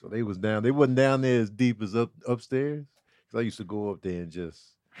 So they wasn't down there as deep as upstairs. Cause I used to go up there and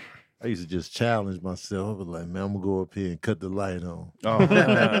I used to just challenge myself. I was like, man, I'm gonna go up here and cut the light on.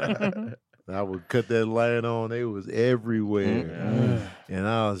 Oh. I would cut that light on. They was everywhere. Mm. And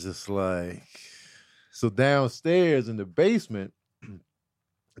I was just like, so downstairs in the basement,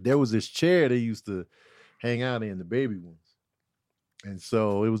 there was this chair they used to hang out in, the baby ones. And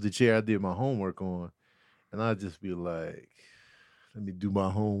so it was the chair I did my homework on. And I'd just be like, let me do my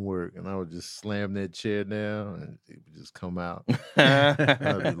homework. And I would just slam that chair down and it would just come out.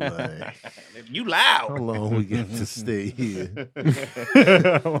 I'd be like, You how loud. long we got to stay here?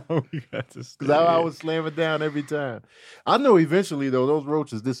 We got to Because I would slam it down every time. I know eventually, though, those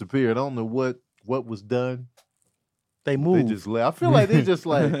roaches disappeared. I don't know what was done. They They move. just left. I feel like they just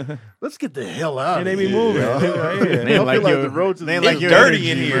like, let's get the hell out And of they be here. moving. y'all. Yeah. They I ain't like feel like your- the roaches. they ain't is like It's your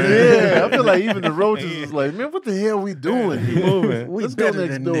dirty energy, in bro. here. Yeah, I feel like even the roaches is like, man, what the hell we doing? here? moving. We Let's go better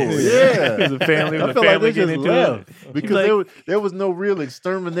next than door. this. Yeah. As a family, I the feel like family they just get into left it. because Like- there was no real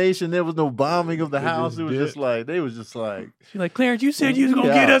extermination. There was no bombing of the They house. just It was did. just like they was just like, She's like, Clarence, you said you was gonna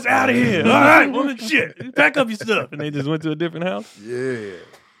Yeah. get us out of here. All right, well, shit, pack up your stuff. And they just went to a different house. yeah.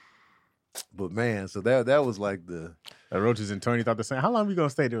 But man, so that was like the Roaches and Tony thought the same. How long we gonna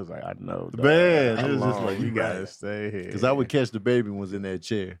stay? They was like, I know. dog. Man, How it was just long? like, you you gotta right. stay here. because I would catch the baby ones in that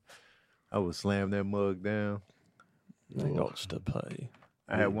chair. I would slam that mug down. Like, oh, to play.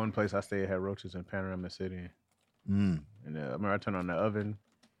 I had one place I stayed had roaches in Panorama City, Mm. and I remember I turned on the oven.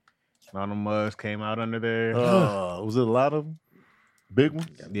 All the mugs came out under there. Was it a lot of them? Big ones?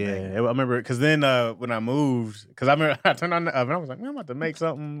 Yeah, I remember because then when I moved, because I remember I turned on the oven. I was like, man, I'm about to make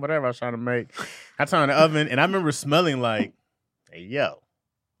something, whatever I was trying to make. I turned on the oven, and I remember smelling like, hey, yo,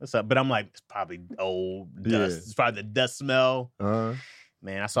 what's up? But I'm like, it's probably old dust. Yeah. It's probably the dust smell. Uh-huh.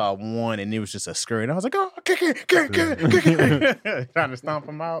 Man, I saw one, and it was just a scurry, and I was like, oh, kick it, trying to stomp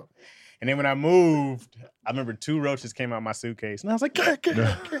him out. And then when I moved, I remember 2 roaches came out my suitcase, and I was like,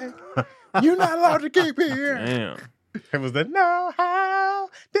 "You're not allowed to keep here." Damn. It was the "No, how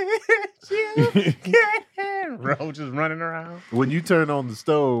did you get?" Roaches running around. When you turn on the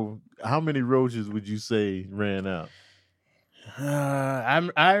stove, how many roaches would you say ran out?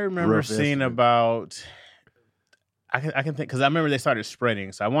 I remember Rough seeing estimate. about. I can think because I remember they started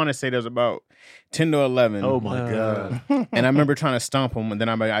spreading, so I want to say there's about 10 to 11. Oh my God! And I remember trying to stomp them, and then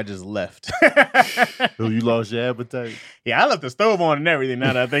I just left. So you lost your appetite? Yeah, I left the stove on and everything.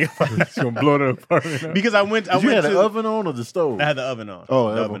 Now that I think about it, It's gonna blow the apartment up. because I went You had to an oven on or the stove? I had the oven on.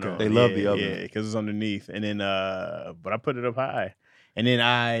 Oh, the okay. on. They love the oven. Yeah, because it's underneath. And then, but I put it up high. And then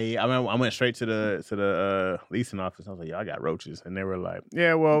I went straight to the leasing office. I was like, "Yo, I got roaches," and they were like,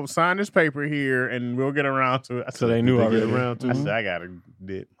 "Yeah, well, sign this paper here, and we'll get around to it." I So said, they knew Did they get already. around to I it? said, "I got to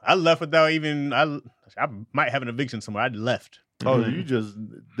dip." I left without even. I might have an eviction somewhere. I left. Oh, you just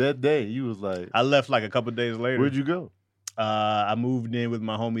that day you was like, I left like a couple days later. where'd you go? I moved in with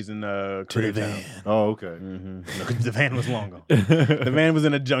my homies in Koreatown. Oh, okay. Mm-hmm. The van was long gone. The van was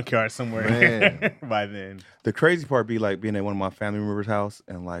in a junkyard somewhere Man. by then. The crazy part be like being at one of my family members' house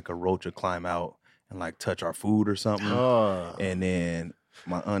and like a roach would climb out and like touch our food or something. Oh, And then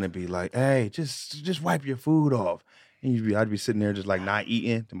my aunt would be like, "Hey, just wipe your food off." And I'd be sitting there just like not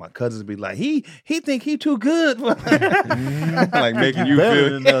eating. And my cousins would be like, he think he too good. Like making you better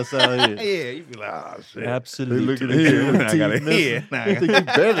feel. than us out here. Yeah, you'd be like, "Oh shit." They Absolutely. looking at you with I gotta teeth missing. hear. They think you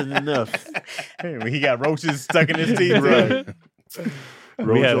better than us. He got roaches stuck in his teeth. Right. we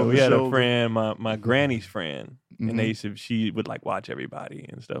Roach had, on we the had a shoulder. friend, my granny's friend, and Mhm. they used to, she would like watch everybody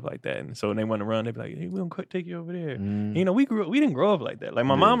and stuff like that. And so when they want to run, they'd be like, "Hey, we're gonna take you over there." Mm. You know, we didn't grow up like that. Like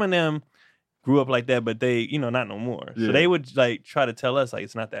my Yeah. mom and them grew up like that, but they, not no more. Yeah. So they would like try to tell us like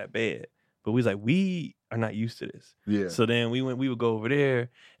it's not that bad. But we was like, we are not used to this. Yeah. So then we would go over there and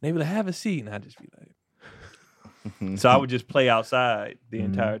they'd be like, "Have a seat," and I'd just be like, so I would just play outside the Mhm.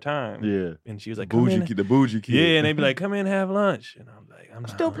 entire time. Yeah. And she was like, "Come in." The bougie kid. Yeah, and they'd be like, "Come in, have lunch," and I'm like, "I'm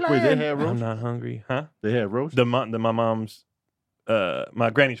not still hungry. Wait, they playing. had I'm roaches? not hungry, huh?" They had roaches? My mom's, my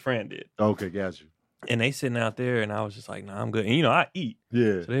granny's friend did, Okay, got you. and they sitting out there, and I was just like, "Nah, I'm good." And I eat,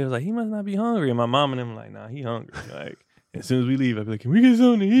 Yeah. so they was like, "He must not be hungry," and my mom and them were like, "Nah, he hungry." Like as soon as we leave, I'd be like, "Can we get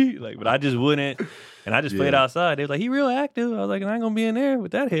something to eat?" Like, but I just wouldn't, and I just played Yeah. outside. They was like, "He real active." I was like, "I ain't gonna be in there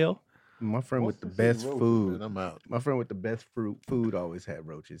with that hell." My friend with the Once I see best roaches, food. man, I'm out. My friend with the best food always had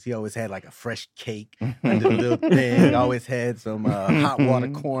roaches. He always had like a fresh cake under the little thing. Always had some hot water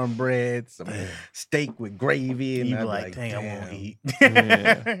cornbread, some steak with gravy, and You I'd be be like, "Dang, I won't "Damn." eat."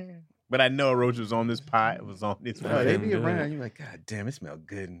 Yeah. But I know a roach was on this pot. It was on this Oh, pot. they couldn't be do around. it. You're like, "God damn, it smells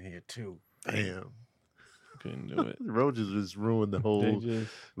good in here too." Damn. Couldn't do it. Roaches just ruined the whole They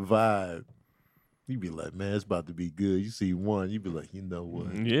just vibe. You be like, man, it's about to be good. You see one, you be like, you know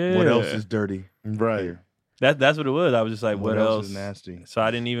what? yeah. What else is dirty? Right. Here? That's what it was. I was just like, what else? is nasty? So I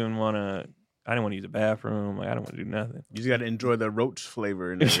didn't even want to. I didn't want to use the bathroom. Like I didn't want to do nothing. You just got to enjoy the roach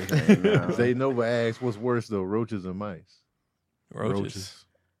flavor and everything. They Nova asked, what's worse though, roaches or mice? Roaches.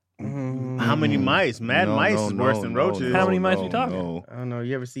 How many mice? Mad No, mice no, is worse no, than no, roaches. How many no, mice we talking? no. I don't know.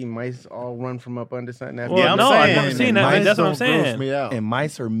 You ever see mice all run from up under something? After Well, Yeah, I'm no, I've saying. never seen that. Mice Like, that's what I'm don't gross saying. me out. And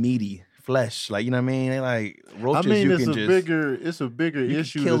mice are meaty flesh. Like, you know what I mean? They like I roaches. mean, you it's can a just bigger you can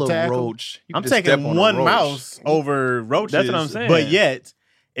issue kill to a tackle. roach. You I'm can just step taking on a one roach. mouse over roaches. That's what I'm saying. But yet,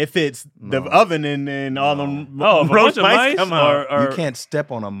 if it's the No. oven and all them Oh, if a roach bunch of mice mice come out. or You can't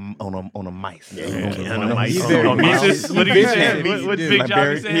step on a mice. Yeah, You know, yeah, one of on a mice. these- You very on a cautious. mice. You What are you very saying? cautious. What You Big Like Johnny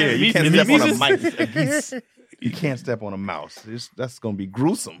Barry- saying? Yeah, you Mice- can't the step on a mice? mice. A geese. You can't step on a mouse. That's gonna be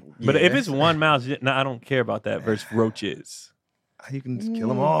gruesome. But Yeah, if it's one mouse, no, I don't care about that versus roaches. You can just kill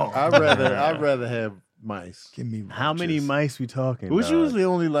them all. I'd rather have mice. Give me How many roaches. mice we talking? Which dog? usually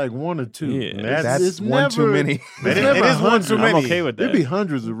only like one or two. Yeah, That's it's one too never- many. It's It is- never it is one 100. too I'm many. okay with There'd that. be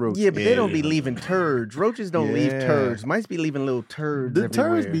hundreds of roaches. Yeah, but they don't be Yeah. leaving turds. Roaches don't leave Yeah. turds. Mice be leaving little turds The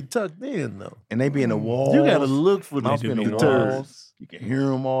everywhere. turds be tucked in though. And they be in the walls. You gotta look for the Mouse be in the do be turds. walls. You can hear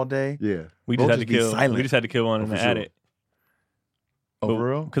them all day. Yeah. We just had to Roaches be kill. silent. We just had to kill one in Oh, the for sure. attic. Oh, for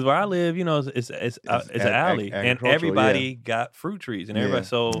real? Because where I live, it's an alley, and agricultural, everybody got fruit trees, and everybody Yeah.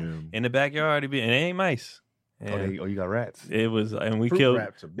 so Yeah. in the backyard, and it ain't mice. Oh, And you got rats. it was, and we Fruit killed.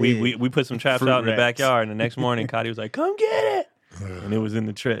 wraps are We big. put some traps Fruit out in the rats. backyard, and the next morning, Cotty was like, "Come get it," and it was in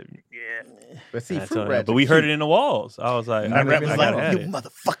the trap. Yeah, But see, I fruit told him, rats. but are we heard it cute. in the walls. I was like, And I that rat was gotta like, have You it.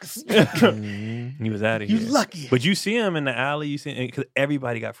 motherfuckers. He was out of You here. lucky. But you see him in the alley. You see, because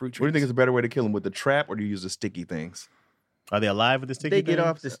everybody got fruit trees. What do you think is a better way to kill them? With the trap, or do you use the sticky things? Are they alive with the sticky They get things?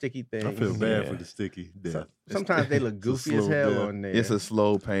 off the sticky thing. I feel bad Yeah. for the sticky death. Sometimes they look goofy as slow hell death. on there. It's a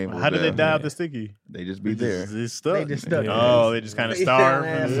slow, painful. How do they death. die of the sticky? They just be there. It's stuck. They just stuck. Oh, they just kind of Face down, starve.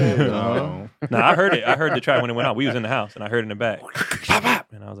 ass up. Oh. No, I heard it. I heard the trap when it went out. We was in the house, and I heard it in the back. Pop, pop.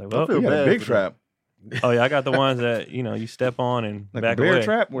 And I was like, I well, feel We got a bad big for trap. oh yeah, I got the ones that you step on and Like back a bear away.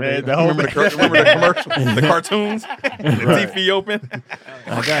 trap? Where Man, they, the whole remember the commercial? The cartoons? The teeth be open?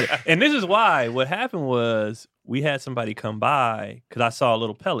 I got it. And this is why what happened was we had somebody come by because I saw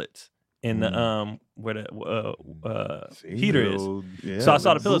little pellets in the where the heater is. Yeah, So I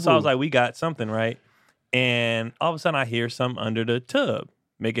saw the little pellets. So I was boo-boo. like, we got something, right? And all of a sudden I hear something under the tub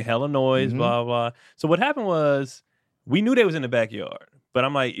making hella noise, Mhm. blah, blah. So what happened was we knew they was in the backyard. But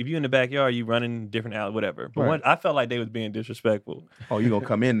I'm like, if you in the backyard, you running different alley, whatever. But Right. I felt like they was being disrespectful. Oh, you gonna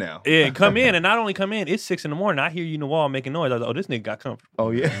come in now? Yeah, come in, and not only come in, it's 6 a.m. I hear you in the wall making noise. I was like, oh, this nigga got comfortable.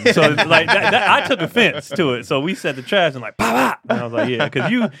 Oh yeah. So like I took offense to it. So we set the trash and like pop pop. And I was like, yeah,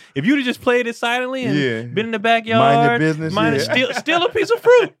 because if you'd have just played it silently and Yeah. been in the backyard, Mind your business, yeah. steal a piece of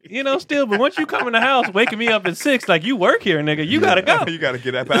fruit, still. But once you come in the house, waking me up at 6, like you work here, nigga, you gotta go. You gotta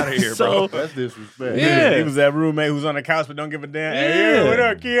get up out of here, So- bro. That's disrespect. Yeah. He was that roommate who's on the couch but don't give a damn. Hey, Yeah. yeah, what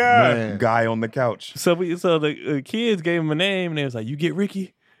up, Kia? Man. Guy on the couch. So the kids gave him a name, and they was like, "You get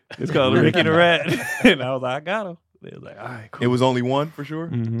Ricky." It's called Ricky the Rat, and I was like, "I got him." They was like, "All right, It cool." was only one for sure.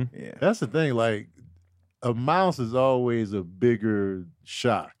 Mhm. Yeah. That's the thing. Like, a mouse is always a bigger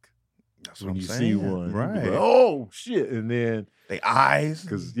shock That's when what you I'm see saying. one. You be Right. like, oh shit! And then They eyes.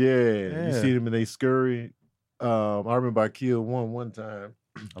 because Yeah. you see them and they scurry. I remember I killed one time.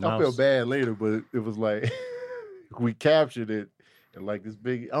 I mouse. felt bad later, but it was like we captured it and like this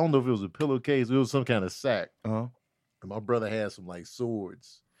big. I don't know if it was a pillowcase. It was some kind of sack. Uh-huh. And my brother had some like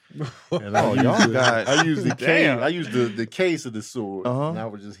swords. And Oh, y'all got- I used the case. Damn. I used the case of the sword, Uh-huh. and I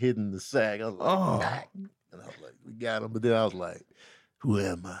was just hitting the sack. I was like, Oh. "Back." And I was like, "We got him." But then I was like, "Who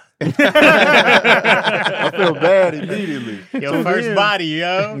am I?" I felt bad immediately. Your So first then- body,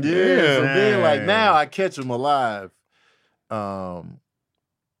 yo. Yeah. So then, like Dang. now, I catch them alive.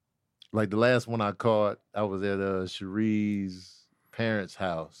 Like the last one I caught, I was at Cherie's parents'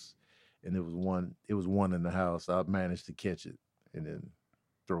 house, and it was one in the house. I managed to catch it and then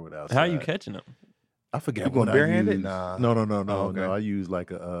throw it outside. How you catching them? I forget. You going what I barehanded? used. Nah. No. Oh, okay. I use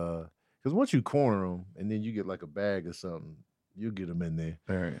like a because once you corner them and then you get like a bag or something, you get them in there.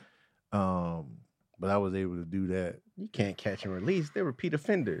 Right. But I was able to do that. You can't catch and release. They're repeat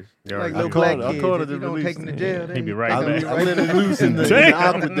offenders. Yeah, Like I little caught black it. I kids. caught If it you and don't take released them to it. jail, He'd they be right I back. let it loose in the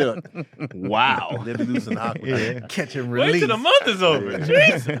aqueduct. Wow. Let it loose in the aqueduct. Catch and Wait release. till the month is over.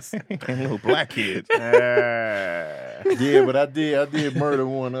 Jesus. Little black kids. Yeah, but I did murder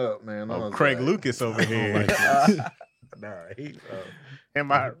one up, man. I Oh, was Craig like, Lucas over here. Nah, he, Am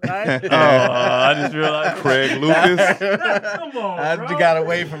I right? Oh, I just realized. Craig Lucas. Come on, I bro. just got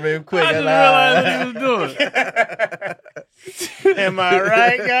away from him quick. I just realized what he was doing. Am I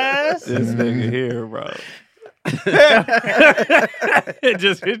right, guys? This nigga here, bro. It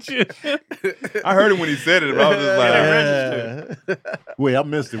just hit you. I heard it when he said it, but I was just like, Wait, I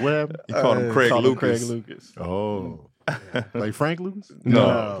missed it. What happened? he called him Craig Called him Lucas. Craig Lucas. Oh, like Frank Lucas?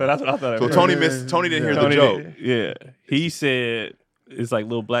 No. So that's what I thought. So Tony didn't hear the Tony joke. did- yeah, he said it's like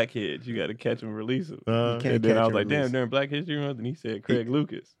little black kids. You got to catch them, and release them. can't And then I catch was and like, damn, release. during Black History Month, and he said Craig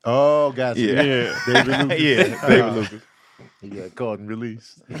Lucas. Oh, gotcha. Yeah. Yeah, David Lucas. Yeah, David Lucas. He got caught and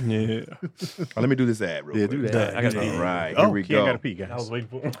released. yeah. Let me do this ad real Yeah, quick. do that. I got All to right, Oh, here we Kia go. got to pee, guys. waiting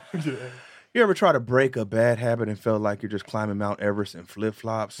for him. You ever try to break a bad habit and felt like you're just climbing Mount Everest in flip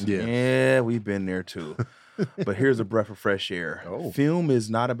flops? Yes. Yeah, we've been there too. But here's a breath of fresh air. Oh. Film is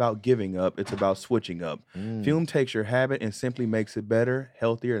not about giving up, it's about switching up. Film takes your habit and simply makes it better,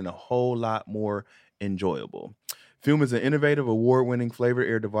 healthier, and a whole lot more enjoyable. Film is an innovative, award-winning flavored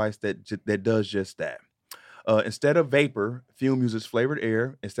air device that does just that. Instead of vapor, Fume uses flavored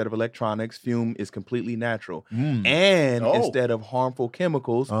air. Instead of electronics, Fume is completely natural. And Oh. instead of harmful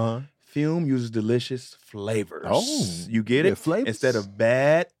chemicals, Uh-huh. Fume uses delicious flavors. Oh, You get yeah, it? flavors. Instead of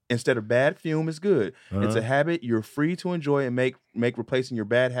bad, Fume is good. It's a habit you're free to enjoy and make replacing your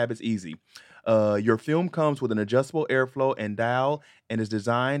bad habits easy. Your Fume comes with an adjustable airflow and dial and is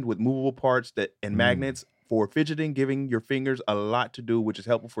designed with movable parts and magnets for fidgeting, giving your fingers a lot to do, which is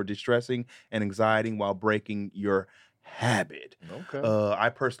helpful for distressing and anxiety while breaking your habit. Okay. I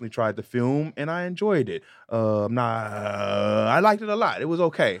personally tried the Fume and I enjoyed it. I liked it a lot. It was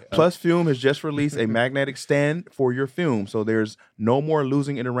okay. Plus, Fume has just released a magnetic stand for your Fume, so there's no more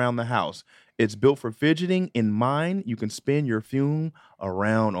losing it around the house. It's built for fidgeting in mind. You can spin your Fume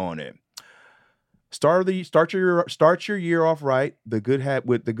around on it. Start your year off right. With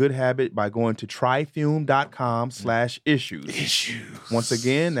the good habit by going to tryfilm.com/issues. Once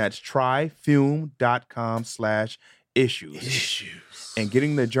again, that's tryfilm.com/issues. And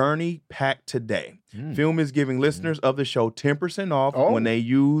getting the journey packed today. Film is giving listeners of the show 10% off when they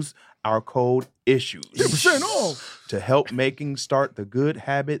use our code ISSUES. 10% off to help making start the good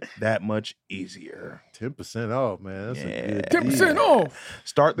habit that much easier. 10% off, man. That's a good 10% deal. off.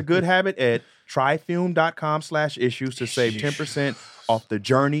 Start the good habit at tryfilm.com/issues to save 10% off the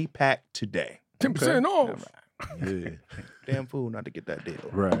journey pack today. 10% off. Yeah, Damn fool not to get that deal.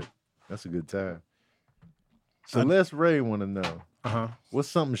 right. That's a good time. Celeste Ray want to know, what's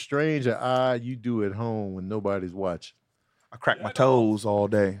something strange or odd you do at home when nobody's watching? I crack my toes all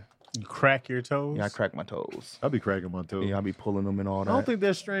day. You crack your toes? Yeah, I crack my toes. I'll be cracking my toes. Yeah, I be pulling them and all I that. don't think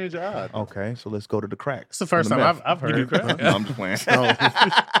that's strange or odd. Okay, so let's go to the cracks. It's the first The time meth. I've heard. You do crack? No, I'm just playing.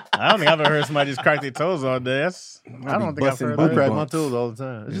 I don't think I've ever heard somebody just crack their toes all day. I don't think I've busting heard I booty that. crack my bumps. toes all the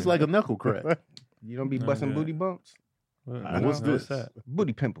time. It's just like a knuckle crack. You don't be busting yeah. booty bumps? What's this? that?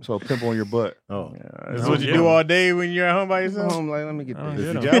 Booty pimples. So a pimple on your butt. Oh, That's what you do all day when you're at home by I'm yourself? home like, let me get I don't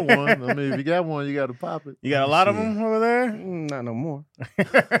this. if get you 'em. got one, I mean, if you got one, you got to pop it. You got a lot of them over there? Not no more.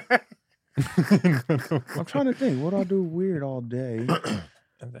 I'm trying to think. What do I do weird all day?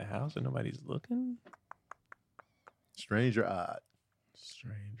 At the house and nobody's looking? Strange or odd?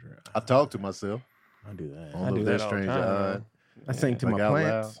 Stranger. I talk to myself. I do that. I don't I know do if that's that all the strange or time, odd. I sing to Like my out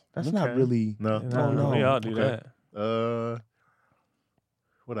plants. That's not really. No. no. We all do Okay. that.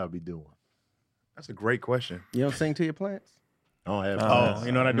 What I be doing? That's a great question. You don't sing to your plants? I don't have. Oh,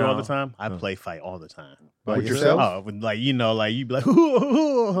 you know what I do all the No. time? I No. play fight all the time. By With yourself? yourself? Oh, like you be like,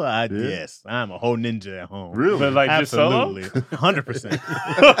 ooh, Yeah. yes, I'm a whole ninja at home. Really? But like just solo? Absolutely,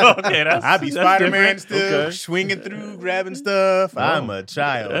 100%. Okay, that's I be that's Spider-Man different. still, Okay. swinging through, grabbing stuff. I'm a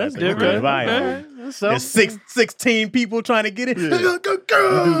child. That's Like a different. violin. Okay. There's 16 people trying to get it. Yeah. You do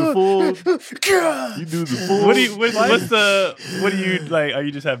the full. You do the full. What do you like? Are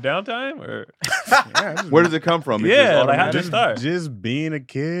you just have downtime or? Where does it come from? It's Yeah, just like, how did automatic? it start? Just being a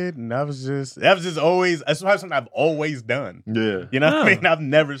kid, and that was just always. That's something I've always done. Yeah. You know what I Oh. mean? I've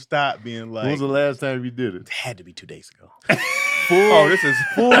never stopped being like. When was the last time you did it? had to be 2 days ago. Oh, this is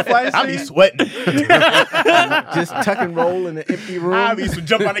Full fight I be scene? sweating. Just tuck and roll in an empty room. I be some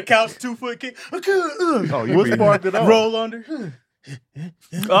jump on the couch, 2-foot kick. Oh, you What be- sparked it off? Roll under.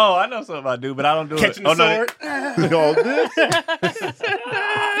 Oh, I know something I do, but I don't do Catching it. the Oh, sword. All this?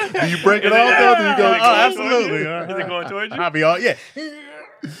 Do you break it Is it- off though? Do you go? Oh, absolutely. Is it going towards you? I'll be all, yeah.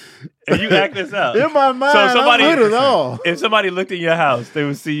 And you act this out. In my mind, So somebody- I'm with it all. If somebody looked in your house, they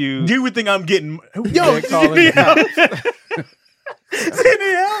would see you. You would think I'm getting. Yo, They're calling it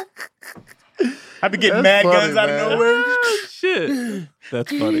I be getting That's mad funny, guns out man. of nowhere. Shit,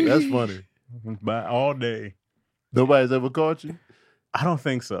 that's funny. That's funny. By all day. Nobody's ever caught you. I don't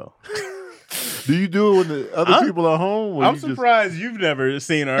think so. Do you do it when the other I'm- people are home? Or I'm you just- surprised you've never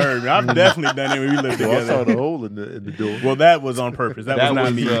seen or heard me. I've definitely done it when we lived Oh, I saw together. the hole in the door. Well, that was on purpose. That, was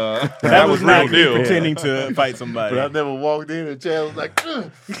not me. that was was not real me deal. pretending to fight somebody. But I never walked in and Chad was like,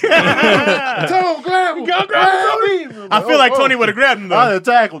 "Ugh." I Toe, grab him. Go grab him. feel like Tony would have grabbed him I'd though. have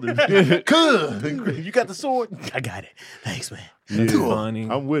tackled him. Could. You got the sword? I got it. Thanks, man. That's funny.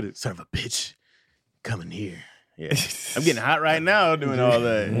 I'm with it. Son of a bitch. Coming here. Yeah. I'm getting hot right now doing all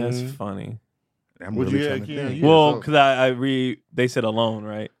that. That's funny. I'm Would really you trying have to Ken? think. Yeah, Well, so- because I read, they said alone,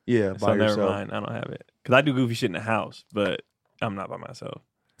 right? Yeah, So by never yourself. mind. I don't have it. Because I do goofy shit in the house, but I'm not by myself.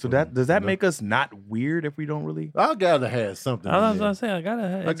 So does that No. make us not weird if we don't really? I gotta have something. I was in gonna there. say I gotta.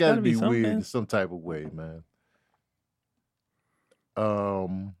 I It's gotta be something. weird in some type of way, man.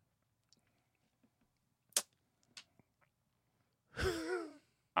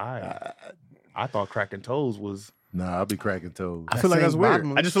 I thought cracking toes was. Nah, I'll be cracking toes. I feel like that's Saying weird.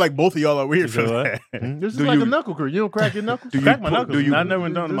 bottomless. I just feel like both of y'all are weird You for feel that. This is Do like you- a knuckle curl. You don't crack your knuckles? Do Crack you my pu- knuckles. do you- I never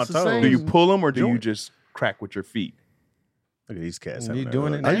done my It's the toes. same. Do you pull them or do you Joint. just crack with your feet? Look at these cats. You having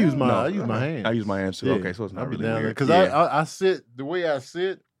doing that it look. I use my No. I use my hand. I use my hands too. Yeah. Okay, so it's I'll not be really down there weird. because Yeah. I sit the way I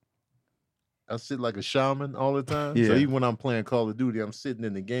sit like a shaman all the time. So Yeah. even when I'm playing Call of Duty, I'm sitting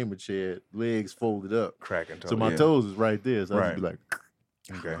in the gamer chair, legs folded up. cracking toes. So my yeah. toes is right there. So I just be like,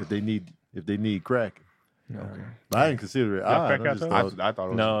 Okay. if they need cracking. Okay. But I didn't consider it Y'all odd. crack I your just toes? thought- I thought it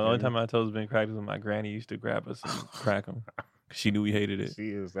was. No, the only time my toes been cracked was when my granny used to grab us and crack them. She knew we hated it. She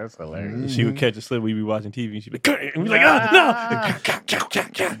is. That's hilarious. She would catch a slip. We'd be watching TV and she'd be like, and we'd be like, ah,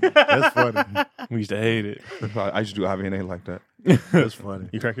 no. That's funny. We used to hate it. I used to do IVNA like that. That's funny.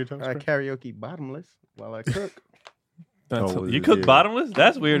 You crack your toes? I Chris? karaoke bottomless while I cook. That's, Oh, you cook yeah. bottomless?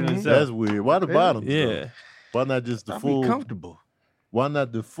 That's weird in That's itself. weird. Why the bottoms? though? Yeah. Why not just the I'll full? be comfortable. Why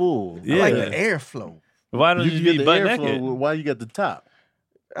not the full? I like Yeah. the airflow. Why don't you, You be get the butt airflow. naked? Why you got the top?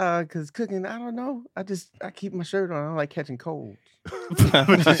 Cause cooking, I don't know. I keep my shirt on. I don't like catching colds.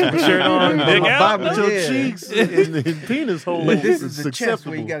 Shirt on, My dick out. bottom- But your Yeah. cheeks and penis hole. But this is the chest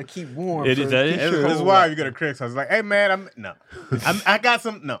acceptable. where you got to keep warm. It so is- that keeps is your true. This is whole- why you go to Craig's house. It's like, hey man, I got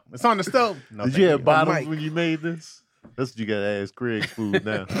some. No, it's on the stove. No, Did thank you have bottoms Mike. when you made this? That's what you got to ask Craig food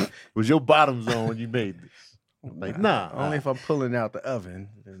now. Was your bottoms on when you made this? Like, nah. Only if I'm pulling out the oven,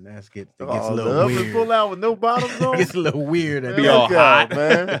 then it gets a Oh, little the oven weird. pull out with no bottoms It on? gets a little weird. Be all hot.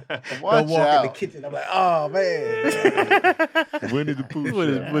 man. I Watch walk in the out. kitchen. I'm like, oh man, Winnie the Pooh.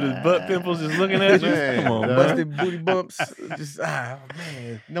 with his butt pimples just looking at you. Man, Come on, dog. bro. busted booty bumps. Just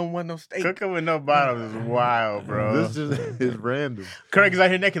man, no one, no steak. Cooking with no bottoms is wild, bro. This just is random. Craig is out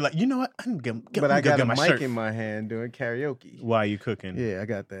here naked, like, you know what? I'm gonna get, But I got a my mic shirt. in my hand doing karaoke. Why are you cooking? Yeah, I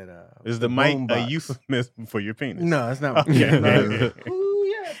got that. Is the mic boom a box. euphemism for your penis? No, it's not. Okay. No. Ooh,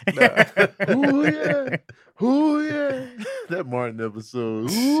 yeah. No. Ooh, yeah. Ooh, yeah. That Martin episode.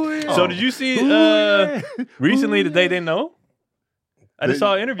 Ooh, yeah. So did you see Ooh, yeah. recently Ooh, that they yeah. didn't know? I just They-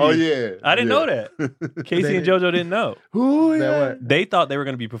 saw an interview. Oh, yeah. I didn't yeah. know that. Casey and JoJo didn't know. Ooh, That yeah. what? They thought they were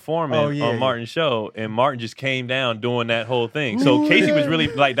going to be performing Oh, yeah, on yeah. Martin's show, and Martin just came down doing that whole thing. So Ooh, Casey was yeah. really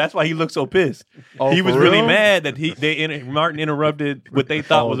like, that's why he looked so pissed. Oh, He was for really real? mad that Martin interrupted what they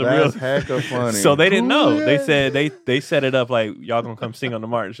thought was a real. That's hecka funny. So they didn't know. Ooh, They yeah. said they set it up like y'all gonna come sing on the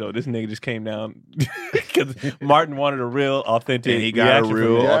Martin show. This nigga just came down because Martin wanted a real authentic. and he got a reaction from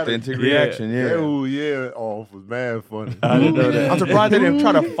real him. authentic Yeah. reaction. That Yeah. ooh, yeah. Off was mad funny. I didn't know that. I'm surprised they didn't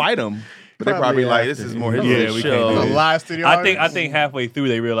try to fight him. But they probably Probably like, after. this is more his Yeah, little we show. can't A do this. live studio. I think audience? halfway through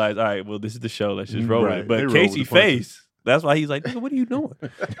they realized, all right, well, this is the show. Let's just roll with Right. it. They But roll Casey with the punches. face. That's why he's like, nigga, what are you doing?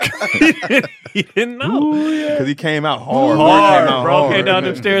 he didn't know. Ooh, yeah. Because he came out hard. Hard, Came out bro. hard. Came down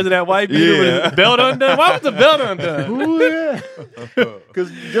them stairs of that white beater with Yeah. his belt undone. Why was the belt undone? Ooh, yeah.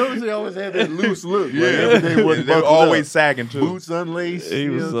 Because Jonesy always had that loose look. Like Yeah. everything wasn't They were buckled always up. sagging, too. Boots unlaced. He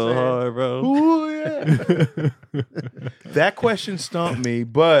you was know what so I'm saying? hard, bro. Ooh, yeah. That question stumped me,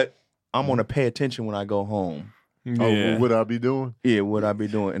 but I'm going to pay attention when I go home. Oh, well, what I be doing? Yeah, what I be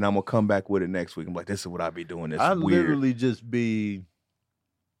doing. And I'm going to come back with it next week. I'm like, this is what I be doing. It's I weird. literally just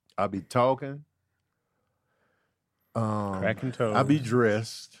I be talking. Cracking toes. I be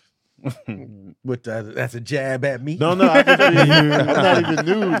dressed. Which that's a jab at me. No, I just be, I'm not even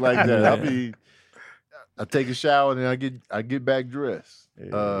nude like that. I take a shower and then I get back dressed.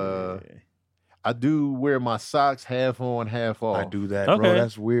 I do wear my socks half on, half off. I do that, Okay. bro.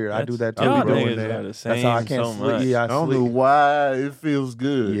 That's weird. I do that too, Y'all bro. niggas that. are the That's how I same can't so sleep. much. Yeah, I don't know why it feels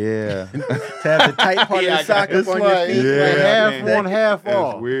good. Yeah. To have the tight part Yeah, of the sock It's up on like, your feet. Yeah, like half man. on, half That's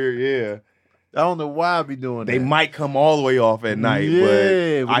off. weird, yeah. I don't know why I be doing They that. might come all the way off at night,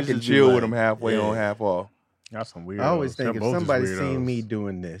 Yeah, but but I it can just be chill like- with them halfway yeah. on, half off. Y'all some weirdos. I always think Y'all if both is somebody's weirdos. seen me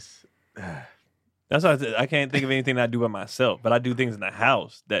doing this, That's why I can't think of anything that I do by myself, but I do things in the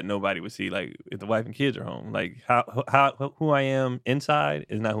house that nobody would see. Like if the wife and kids are home, like who I am inside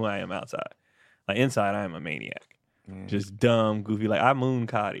is not who I am outside. Like inside, I am a maniac, just dumb, goofy. Like I moon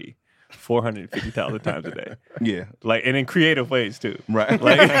Cotty 450,000 times a day, Yeah, like and in creative ways too. right.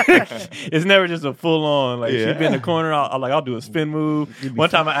 Like it's never just a full on. Like Yeah. she'd be in the corner, I'll do a spin move. One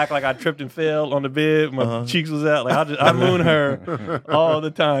time I act like I tripped and fell on the bed. My cheeks was out. Like I moon her all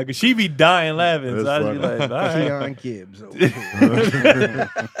the time because she be dying laughing. So That's I'd be funny. like, all right. Keon Gibbs. Over here.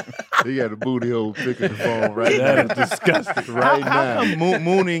 He got a booty hole picking the phone right That now. is disgusting. Right How now. come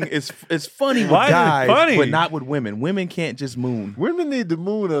mooning is funny with Why is it guys, funny? but not with women? Women can't just moon. Women need to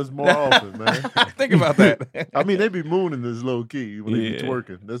moon us more often, man. Think about that. I mean, they be mooning us low key when they be Yeah.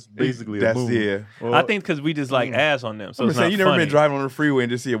 twerking. That's basically a That's moon. yeah. Well, I think because we just like ass on them. So I'm it's saying not you never funny. been driving on the freeway and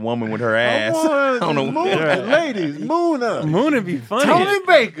just see a woman with her ass. I don't know. moon, Right. ladies, moon us. Mooning be funny. Tony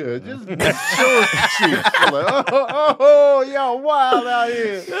Baker, just show us the cheeks. Like, oh, y'all wild out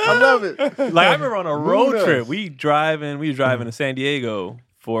here. I love it. Like I remember on a road Moon trip, us. we was driving to San Diego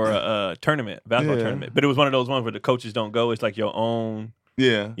for a tournament, basketball Yeah. tournament. But it was one of those ones where the coaches don't go. It's like your own.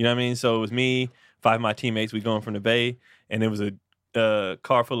 Yeah. You know what I mean? So it was me, 5 of my teammates. We going from the Bay, and it was a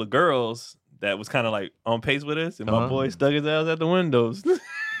car full of girls that was kind of like on pace with us, and my boy stuck his ass at the windows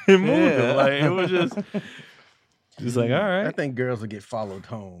and moved Yeah. him. Like it was just like all I right. think girls will get followed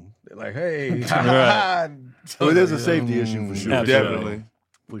home. They're like, hey. Right. So it is a safety issue for sure. Absolutely. Definitely.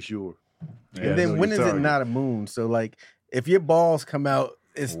 For sure. And then when is it not a moon? So like if your balls come out,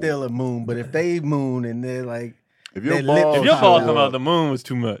 it's still a moon. But if they moon and they're like If your That balls, lip- If your ball show come out up- the moon was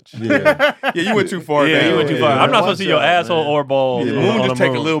too much. yeah, Yeah, you went too far. Yeah, you went too far. yeah. I'm not Watch supposed to see your out, asshole man. or balls. Yeah. on Moon the just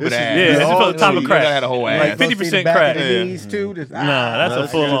take a moon. little bit of This is- ass. Yeah, it's just all for the top of cheese. You gotta crack. have a whole Like ass. 50% back crack. of the Yeah. knees too. Just, Nah, that's a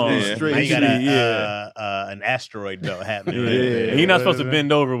That's full on. just Yeah. straight Now you got cheese. an asteroid belt happening. Yeah. right there. And you're not supposed to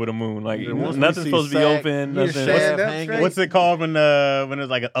bend over with a moon. Like Yeah, once we nothing's see supposed to be sack, open. get a Nothing. shaft Stand up hanging. straight. What's it called when there's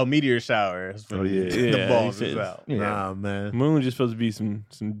like a meteor shower? It's when Oh, yeah. the Yeah, balls he is said- out. Nah, man. Moon just supposed to be some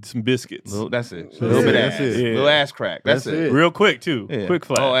biscuits. That's it. That's Little bit it, of that's ass. it. Little ass crack. That's it. Real quick too. Yeah. Quick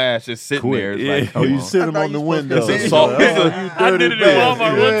flash. Oh, ass just sitting Quick. there. It's Yeah. like, Oh, come you on. sit them thought on the you window. supposed to It's a salt- it's a- You I dirty did it at bitch.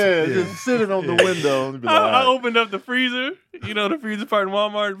 Walmart once. Yeah, just sit it on the window. And be like, I opened up the freezer. You know the freezer part in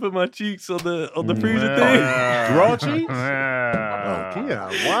Walmart and put my cheeks on the freezer thing. Raw cheeks? Oh, Yeah. Keon,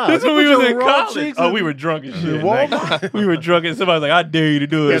 wow. That's You when we put was your in raw college. cheeks Oh, in- we were drunk as in shit. Walmart? We were drunk and somebody was like, "I dare you to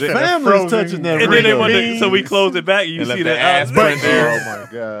do it." Your Yes, family's frozen- touching that And then they window. wanted, so we closed it back. And you And see left the the ass ass print there. Oh,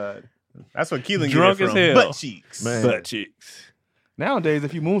 my God. That's what Keelan Drunk get it as from. hell. Butt cheeks. Man. butt cheeks. Nowadays,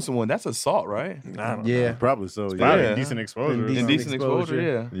 if you moon someone, that's assault, right? I don't know. Yeah. Probably so, Probably yeah. decent exposure. Decent Indecent exposure.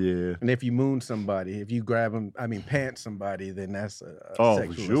 exposure, yeah. Yeah. And if you moon somebody, if you grab them, pants somebody, then that's a Oh, for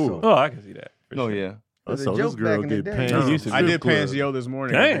sexual sure. assault. Oh, I can see that. for No, sure. yeah. I There's a saw this joke girl back in the get day. pants. No. at the I did I strip did club. pants yo this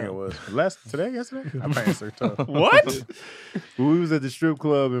morning. I think Damn. it was yesterday. My pants are tough. What? When we was at the strip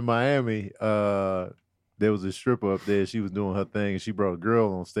club in Miami, there was a stripper up there. She was doing her thing, and she brought a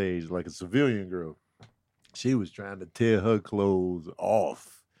girl on stage, like a civilian girl. She was trying to tear her clothes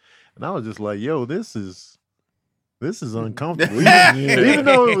off, and I was just like, "Yo, this is uncomfortable." Even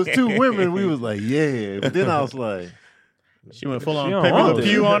though it was two women, we was like, "Yeah," but then I was like, She went full on She don't Pepe want Le that.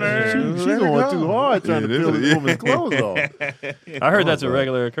 Pew on her. "She's going too hard trying to Yeah, peel this this is- woman's clothes off." I heard that's a Oh,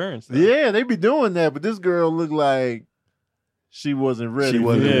 regular occurrence. though. Yeah, they be doing that, but this girl looked like she wasn't ready. She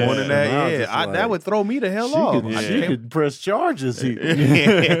wasn't for Yeah. wanting And I that. was Yeah, just like, that would throw me the hell she off. could, I she can't- could press charges here.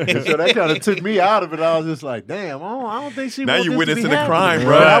 And so that kind of took me out of it. I was just like, damn, I don't think she Now want you this witnessing to be a crime, happening.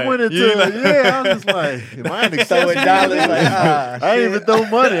 bro. I went into You like- I was just like, if I ain't Throwing accepting dollars this, like, ah, I ain't even shit. throw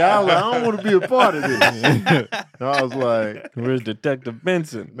money. I was like, I don't want to be a part of this. I was like, Where's Detective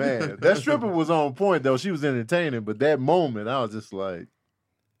Benson? man, that stripper was on point though. She was entertaining, but that moment, I was just like,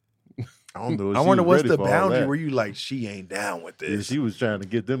 I don't know. If I she wonder was what's ready the for all boundary that. where you like, she ain't down with Yeah, this. she was trying to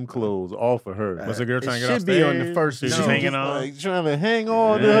get them clothes off of her. Was the girl It trying to get off should be on the stage? first She was note. hanging Just, on. like, trying to hang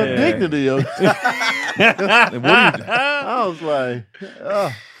on to her Yeah. dignity. I was like,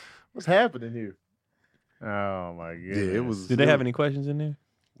 oh, what's happening here? Oh my god. Yeah, it was. Did they have any questions in there?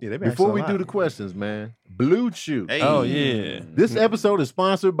 Yeah, they been Before asking we a do lot. the questions, man, Blue Chew. Hey. Oh yeah. This episode is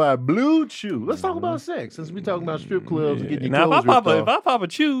sponsored by Blue Chew. Let's talk about sex since we talking about strip clubs and getting your Now clothes if I ripped off. pop a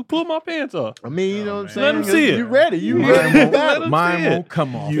chew, pull my pants off. I mean, you know what I'm man. saying? Let 'em see it. You ready? You Mine ready for won't- battle? Mine it. won't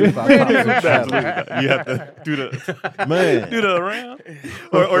come off You if I ready pop for it. battle? You have to do the Man. do the around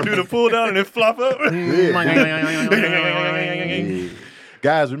or do the pull down and then flop up. Yeah.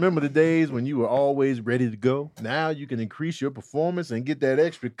 Guys, remember the days when you were always ready to go? Now you can increase your performance and get that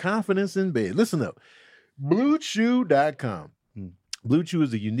extra confidence in bed. Listen up. BlueChew.com. Blue Chew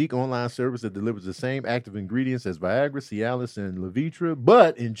is a unique online service that delivers the same active ingredients as Viagra, Cialis, and Levitra,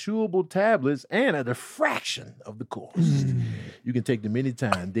 but in chewable tablets and at a fraction of the cost. You can take them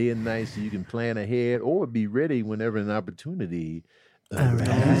anytime, day and night, so you can plan ahead or be ready whenever an opportunity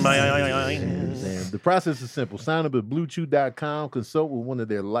arises. The process is simple. Sign up at BlueChew.com, consult with one of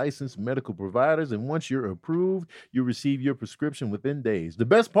their licensed medical providers, and once you're approved, you'll receive your prescription within days. The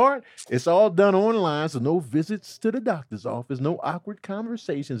best part, it's all done online, so no visits to the doctor's office, no awkward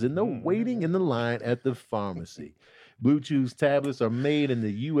conversations, and no waiting in the line at the pharmacy. Blue Chew's tablets are made in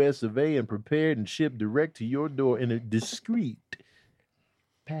the U.S. of A. and prepared and shipped direct to your door in a discreet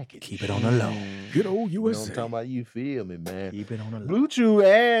package. Keep it on the low. Good old You know what I'm USA. talking about? You feel me, man. Keep it on the low. Blue Chew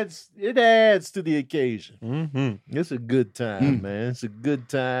adds to the occasion. Mm-hmm. It's a good time, man. It's a good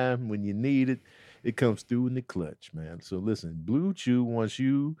time when you need it. It comes through in the clutch, man. So listen, Blue Chew wants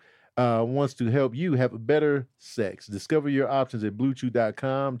to help you have a better sex. Discover your options at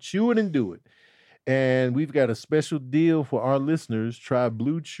BlueChew.com. Chew it and do it. And we've got a special deal for our listeners. Try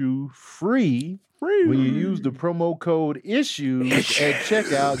Blue Chew free. When you use the promo code ISSUES at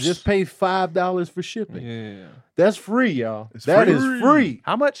checkout, just pay $5 for shipping. Yeah. That's free, y'all. It's That free. is free.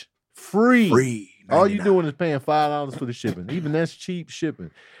 How much? Free. Free. All you 99. doing is paying $5 for the shipping. Even that's cheap shipping.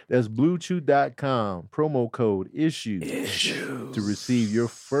 That's BlueChew.com. Promo code ISSUES to receive your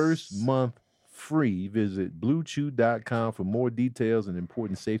first month free. Visit BlueChew.com for more details and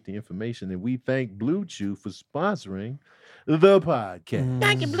important safety information. And we thank Blue Chew for sponsoring the podcast.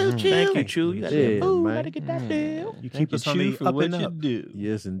 Thank you, Blue Chew. Thank you, Chew. You got Yeah, that food. man. Gotta get that deal. You Thank keep you, us on Chew, the for up what and you up.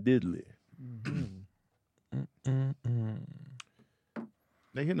 Yes, and diddly.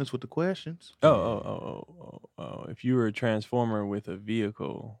 They hitting us with the questions. Oh. If you were a transformer with a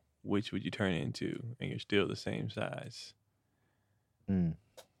vehicle, which would you turn into? And you're still the same size.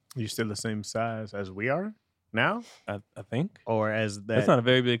 You still the same size as we are now, I think. or as that? That's not a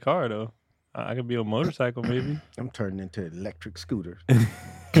very big car, though. I could be a motorcycle, maybe. I'm turning into an electric scooter.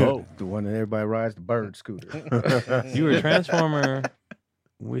 Oh, The one that everybody rides, the bird scooter. You were a transformer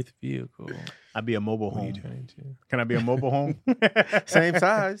with vehicle. I'd be a mobile What do you home. turn into? Can I be a mobile home? Same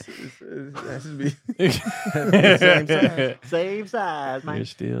size. That should be Same size. same size, You're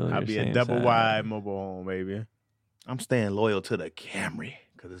still. I'd be your a same double size. wide mobile home, baby. I'm staying loyal to the Camry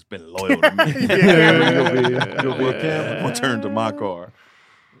because it's been loyal to me. You'll be a Camry. I'm gonna turn to my car.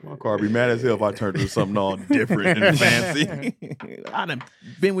 My car be mad as hell if I turn to something all different and fancy. I done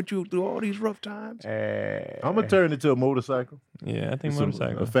been with you through all these rough times. I'm gonna turn into a motorcycle. Yeah, I think Some-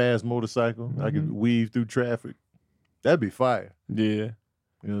 motorcycle. A fast motorcycle. I can weave through traffic. That'd be fire. Yeah. You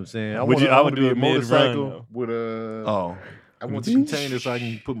know what I'm saying? I Would wanna- you- I I would would be do a a mid-run, motorcycle though. with a. Oh, I want the container so I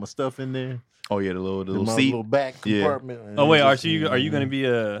can put my stuff in there. oh yeah, the In little my seat. little back Yeah. compartment. and Oh wait, just- are you gonna be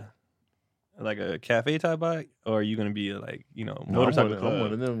a like a cafe type bike, or are you gonna be a No, motorcycle? I'm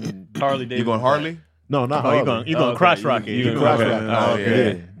one of them. Harley Davidson. You going Harley? No, not Oh, you Harley. going Oh, okay. crotch rocket? You You gonna Cross going okay. rock. Oh,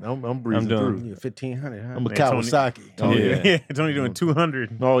 yeah. yeah. I'm breezing doing- through. Yeah, 1,500, huh? I'm a Man, Tony- Kawasaki. Tony- Yeah, it's only doing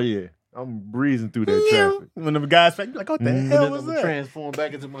 200. Oh yeah, I'm breezing through that traffic. When the guys back, like, what the And hell then was I'm that? transform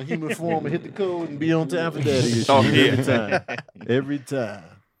back into my human form and hit the code and be on time for daddy. Oh, Every yeah. time. Every time.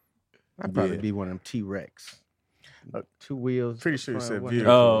 I'd probably Yeah. be one of them T-Rex. 2 wheels. Pretty sure you front, said one-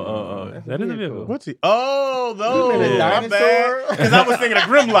 vehicle. Oh. That's That is a vehicle. What's he? Oh, those. You mean a My dinosaur? bad. Because I was thinking of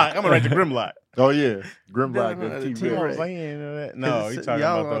Grimlock. I'm gonna write the Grimlock. Oh yeah, Grimlock. No, that the T-Rex. T-Rex. No, you talking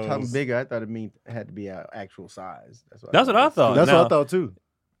y'all about all talking those. bigger. I thought it had to be our actual size. That's what I thought. That's Now, what I thought too.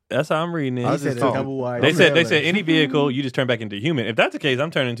 That's how I'm reading it. I was said just a talking- double wide. They said trailer. any vehicle you just turn back into human. If that's the case,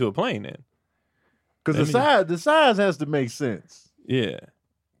 I'm turning into a plane then. Because Let the size has to make sense. Yeah.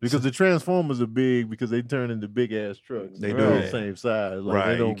 Because the Transformers are big because they turn into big ass trucks. They They're do. the same size. Like right.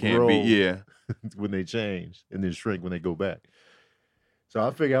 they You don't can't grow be. Yeah. when they change and then shrink when they go back. So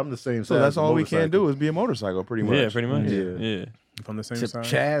I figure I'm the same size. So that's as all we can motorcycle. do is be a motorcycle, pretty much. Yeah, pretty much. Yeah. Yeah. From the same Chip side.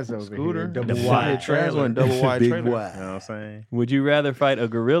 Chaz over Scooter, here. Double double wide wide trailer, trailer. and double wide Big trailer. wide. You know what I'm saying? Would you rather fight a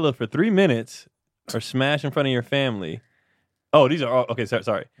gorilla for 3 minutes or smash in front of your family? Oh, these are all okay.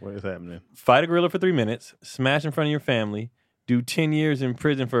 Sorry. What is happening? Fight a gorilla for 3 minutes, smash in front of your family, do 10 years in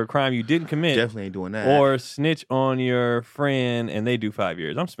prison for a crime you didn't commit, Definitely ain't doing that. or snitch on your friend and they do 5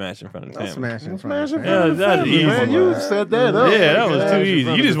 years. I'm smashing in front of the I'm family. smashing in front of Smashing the Yeah, family. that's easy, Man, you man. set that up. Yeah, that was Smash too in easy.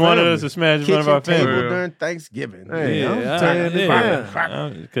 front You of just the wanted family. us to smash in front of Kitchen our table family. during Thanksgiving. Hey, I'm Yeah, tearing it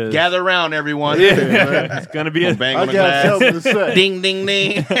down. Cause, Gather around, everyone. yeah, it's gonna be a. Bang I on the got glass. something to say. Ding, ding,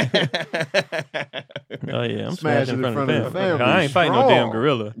 ding. Oh yeah, I'm Smashing smashing in front of the family. family. I ain't fighting no Strong. damn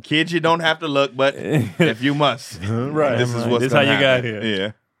gorilla. Kids, you don't have to look, but if you must, Right. this is Right. what's This gonna how you got happen.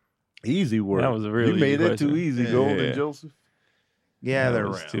 here. Yeah. Easy work. That was a really You made easy it too question. easy, Yeah. Golden Joseph. Gather That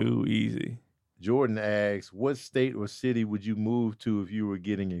was around. too easy. Jordan asks, what state or city would you move to if you were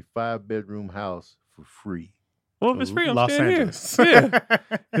getting a 5-bedroom house for free? Well, if it's free, I'm Los staying Angeles. here. Yeah.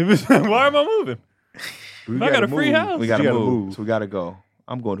 If it's- why am I moving? We If I got gotta a free move. house. We gotta You move. So we gotta go.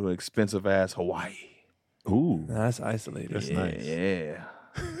 I'm going to an expensive ass Hawaii. Ooh. That's isolated. That's yeah, nice. Yeah.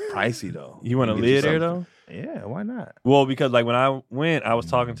 Pricey though. You want to Get you live there something. though? Yeah, why not? Well, because like when I went, I was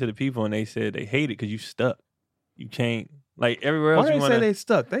talking to the people and they said they hate it because you stuck. You can't like everywhere else. Why You they want say to. they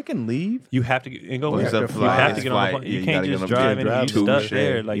stuck? They can leave. You have to get, and go. Well, with it's it. a You flight. have to It's get on the flight. plane. You Yeah, can't gotta get just on the drive plane. in. You Touche. stuck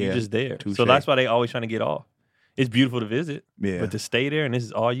there. Like Yeah. you're just there. Touche. So that's why they always trying to get off. It's beautiful to visit, Yeah. but to stay there and this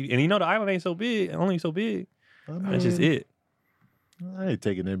is all you. And you know the island ain't so big. Only so big. That's just it. I ain't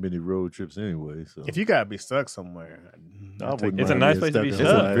taking that many road trips anyway. So If you gotta be stuck somewhere, I wouldn't It's a mind nice being place to be in It's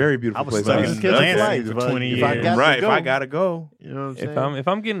stuck. a Hawaii. very I beautiful was place. stuck to in be. catch a Lansing flight for if I- 20 if I years. got to Right, if go. I gotta go. You know what I'm saying? If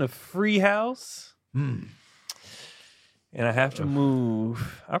I'm getting a free house Hmm. and I have to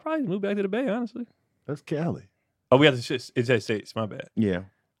move, I'll probably move back to the Bay. Honestly. That's Cali. Oh, we have to. It says states. My bad. Yeah.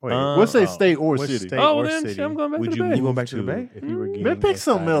 Wait, Let's say state or what city. state Oh, or then city I'm going back to would the you Bay. move You going back to the Bay? if you were getting Man, pick a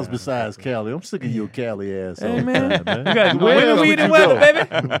something else 500 besides Cali. I'm sick of your Cali ass. Hey, all the man. time, You got Where wind, else weed, would and you weather,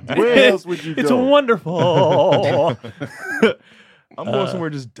 go? baby. Where else would you It's go? wonderful. I'm going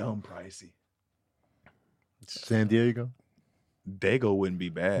somewhere just dumb pricey. San Diego. Dago wouldn't be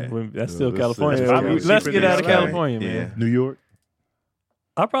bad. That's still That's California. probably Let's cheaper get than out of Cali. California, man. Yeah. New York.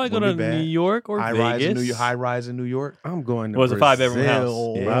 I'll probably go to Wouldn't be bad. New York or High Vegas. rise in New York. I'm going to Was a 5-bedroom house.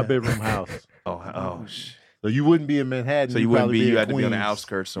 Brazil. Yeah. 5-bedroom house. Oh, sh- So you wouldn't be in Manhattan. So you wouldn't probably be. You in had to be on the Queens.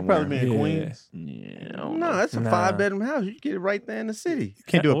 outskirts You'd somewhere. probably be in Yeah. Queens. Yeah, I don't No, know. that's a Nah. 5-bedroom house. You get it right there in the city.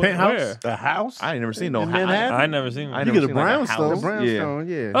 Can't do a Where? penthouse. A house? I ain't never seen no In house. Manhattan? I never seen I one. ain't You never get a seen like brownstone. house. The brownstone,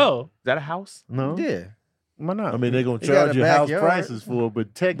 yeah. Oh, Is that a house? No. Yeah. Why not? I mean, they're gonna They got charge a you house backyard. prices for it,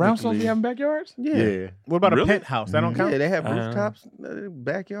 but technically, Brownstones be having backyards? Yeah. yeah. what about Really? a penthouse? That don't count. Yeah, they have Uh-huh. rooftops,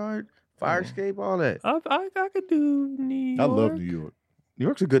 backyard, fire escape, all that. I could do New York. I love New York. New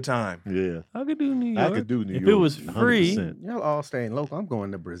York's a good time. Yeah, I could do New York. I could do New if York. it was free. 100%. Y'all all staying local. I'm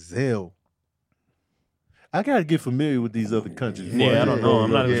going to Brazil. I gotta get familiar with these other countries. before Yeah, I don't know.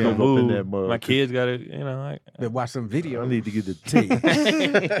 I'm not just just gonna up in move. that mug. My kids got to, But watch some video. I need to get a taste.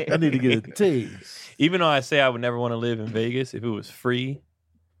 I need to get a taste. even though I say I would never want to live in Vegas, if it was free,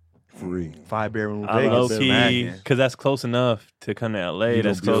 Free. 5-bedroom I Vegas. low key, Smacking. because that's close enough to come to LA. You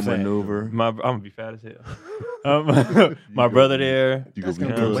That's gonna be close a enough. maneuver. I'm gonna be fat as hell. My brother there. You That's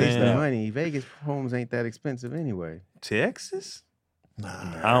gonna gonna be be a good. waste Yeah. of money. Vegas homes ain't that expensive anyway. Texas?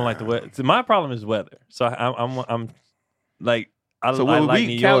 I don't like the weather. So my problem is weather. So I'm like I, So I well, like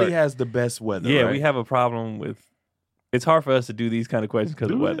New Cali York. has the best weather. Yeah, right? we have a problem with. It's hard for us to do these kind of questions because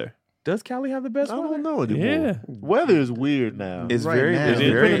of Do we? weather. Does Cali have the I best weather? don't know anymore. Yeah. Weather is weird now. It's Right very, now. it's It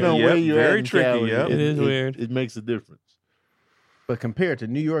is. very, Depending on yep, where you're at very in tricky. Cali, Yep. It is weird. It makes a difference. But compared to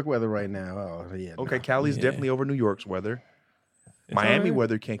New York weather right now, oh yeah. Okay, no. Cali's Yeah. definitely over New York's weather. It's Miami alright.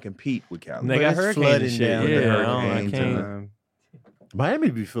 weather can't compete with Cali. They But got it's hurricanes and flooding shit. down Yeah, there. I Hurricanes can't. and- Miami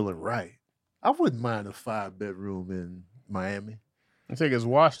be feeling right. I wouldn't mind a 5-bedroom in Miami. I think it's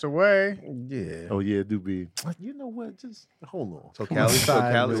washed away. Yeah. Oh yeah, it do be. You know what? Just hold on. So Cali, so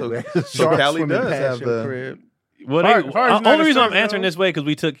Cali, so Sharks Cali swimming does past have your the. crib. Well, Far as only reason I'm United answering States this way because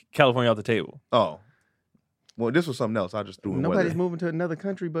we took California off the table. Oh, well, this was something else. I just threw in Nobody's weather. moving to another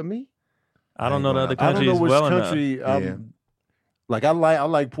country but me. I don't know the other I don't countries know which well enough. country. Yeah. Like I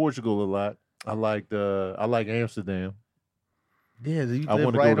like Portugal a lot. I like Amsterdam. Yeah, you I live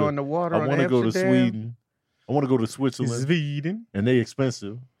wanna right go to- on the water. I on want to go to Amsterdam. Sweden. I want to go to Switzerland, Sweden. and they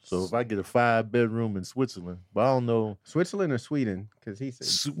expensive. So if I get a 5-bedroom in Switzerland, but I don't know Switzerland or Sweden? Because he said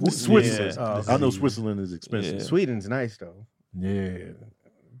Switzerland. Yeah. I know Switzerland is expensive. Yeah. Sweden's nice though. Yeah.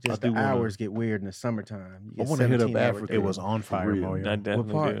 Just I the do wanna- hours get weird in the summertime. You I get wanna hit up 17 hour Africa. days. It was on fire, real. Moyo. I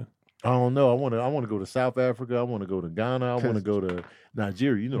definitely part? do. I don't know. I want to go to South Africa. I want to go to Ghana. I want to 'Cause- go to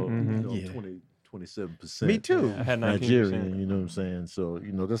Nigeria. Mhm. Yeah. 27%. Me too. I had 19%. Nigerian, you know what I'm saying? So,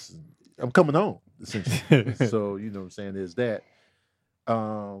 this I'm coming home, essentially. So, you know what I'm saying? There's that.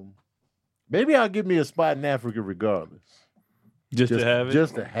 Maybe I'll give me a spot in Africa regardless. just to have it.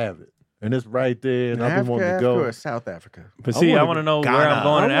 Just to have it. And it's right there, and I've been Africa, wanting to Africa go. or South Africa? but see, I wanna want to go know where Ghana. I'm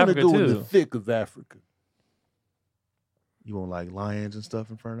going in I wanna Africa go in the too. thick of Africa. You want like lions and stuff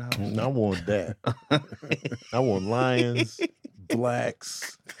in front of the house? I want that. I want lions,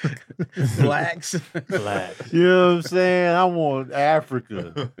 blacks. Blacks. Black. You know what I'm saying? I want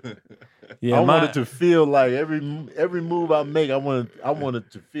Africa. Yeah, I want it to feel like every move I make, I want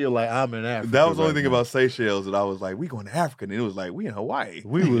it to feel like I'm in Africa. That was the only right thing now. about Seychelles that I was like, we going to Africa, and it was like we in Hawaii.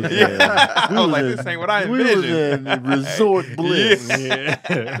 We was Yeah. we I was like, in- this ain't what I We was envisioned. in resort bliss.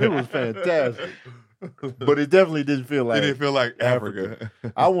 Yeah. It was fantastic. But it definitely didn't feel like it didn't feel like Africa.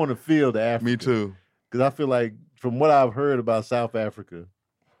 Africa. I want to feel the Africa. Me too. Because I feel like from what I've heard about South Africa,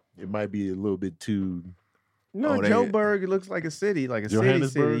 it might be a little bit too. No, Oh, they- Joburg looks like a city, like a city.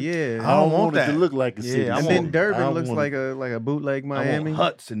 Johannesburg? Yeah. I don't want want it to that. look like a Yeah, city. I and want- then Durban I looks want- like a bootleg I Miami. want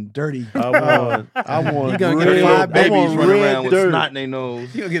huts and dirty. I want You gonna get red, a 5 I babies want running red around with dirt. snot in their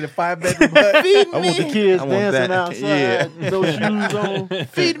nose. You gonna get a 5-bedroom hut? I want the kids I want dancing that. outside, Yeah. no shoes on,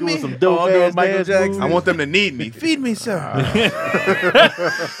 Feed doing me. some dope Oh, doing ass Michael dance Jackson. moves. I want them to need me. Feed me, sir.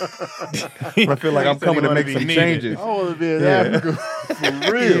 I feel like I'm He said he coming to wanna make be some needed. changes. I want to be in Yeah. Africa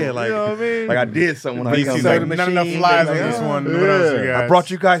for real. Yeah, like- you know what I mean? Like I did something when I DC come like, back. not enough machine, flies they on like, this oh, one. What else you yeah. got? I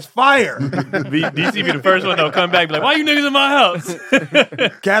brought you guys fire. DC be the first one that'll come back and be like, why you niggas in my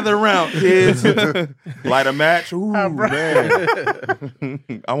house? Gather around, kids. Light a match. Ooh, man.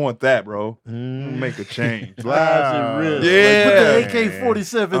 I want that, bro. Make a change. Lives at risk. Yeah. Like, put the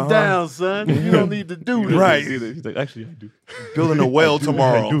AK-47 down, son. You don't need to do this. Right. He's like, actually, I do. Building a well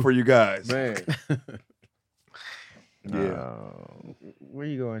tomorrow for you guys. Man. Yeah. Where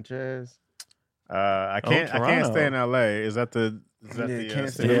you going, Chaz? I can't Toronto. stay in LA. Is that the Yeah, can't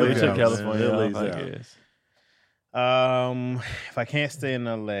stay city Yeah, in we LA. took house? California LA's off, I out. guess. If I can't stay in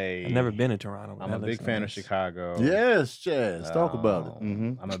LA, I've never been to Toronto. I'm a That big looks fan of nice. Chicago. Yes, Chaz. Talk about it.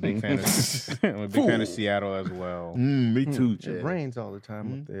 Mhm. I'm a big fan of I'm a big fan of Seattle as well. Me too, It Chaz. rains all the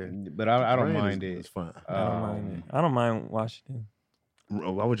time up there. But I don't Rain mind is it. fine. I don't mind it. I don't mind Washington. I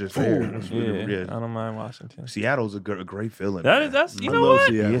was just there. It was really- I don't mind Washington. Seattle's a great feeling. That's you I know love what?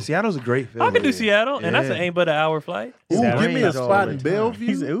 Seattle. Yeah, Seattle's a great feeling. I could do Seattle, and that's Yeah. ain't but an hour flight. Ooh, Seattle give me a rains all spot the in time. Bellevue.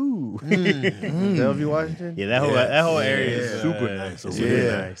 He's ooh. Bellevue, Washington. Yeah, that whole area is super nice It's over really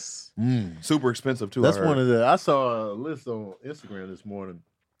there. nice. Super expensive too. That's I heard. one of the. I saw a list on Instagram this morning.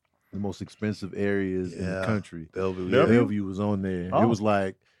 The most expensive areas in the Yeah. country. Bellevue. Bellevue was on there. Oh. It was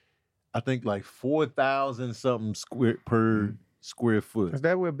like, I think like 4,000 something per square foot. Is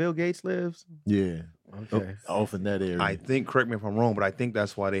that where Bill Gates lives? Yeah, Okay. off in that area. I think. Correct me if I'm wrong, but I think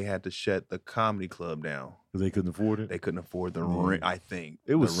that's why they had to shut the comedy club down. because they couldn't afford it. They couldn't afford the Yeah. rent. I think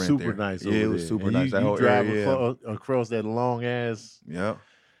It was the rent super there. nice. Yeah, over it was there. super And nice. You, That you whole drive area. across that long ass Yeah.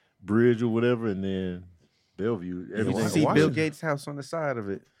 bridge or whatever, and then Bellevue. You Everything. see Bill Washington. Gates' house on the side of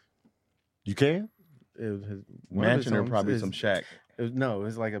it. You can. It was his Mansion or homes probably is- some shack. No,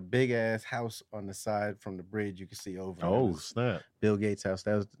 it's like a big ass house on the side from the bridge you can see over. It Oh was snap! Bill Gates' house.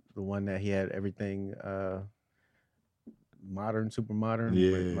 That was the one that he had everything modern, super modern.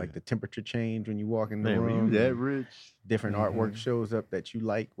 Yeah. Like the temperature change when you walk in the Man, when room. you that rich, different artwork shows up that you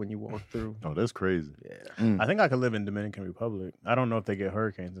like when you walk through. oh, that's crazy. Yeah, I think I could live in Dominican Republic. I don't know if they get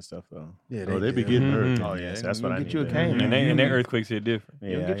hurricanes and stuff though. yeah. Oh, they be do. getting Mhm. hurt. Oh yeah, so that's what I get need. you a to- cane. And their earthquakes hit different. Yeah,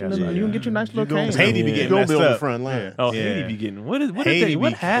 You can I get got you, you. you can get your nice little cane. Haiti be Yeah. getting Don't messed be on the up. front line. Oh, Yeah. Haiti be getting what is Haiti they what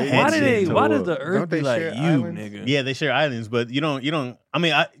be- ha- why Haiti did they tore why does up. the earth Don't they be like share you islands? nigga? Yeah, they share islands, but you don't. I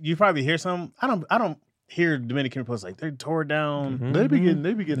mean, you probably hear some. I don't hear Dominican Republic like they tore down. Mhm. They be getting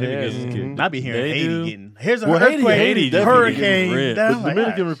their asses getting- kicked. I be hearing They Haiti do. getting. Here's a Well, earthquake, Haiti definitely hurricane. getting ripped. down. But Like,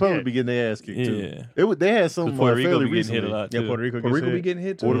 Dominican ah, Republic shit. be getting their ass kicked Yeah. too. They had some Puerto Rico fairly be getting recently. hit a lot Yeah, too. Puerto Rico. Puerto gets Rico be hit. getting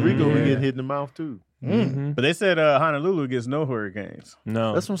hit too. Puerto Rico be Yeah. getting hit in the mouth too. Mhm. But they said Honolulu gets no hurricanes.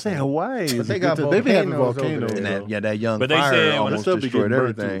 No, That's what I'm saying. Hawaii, But is they got they be having volcanoes over volcanoes. there. And though. that young But they fire said when almost stuff be destroyed getting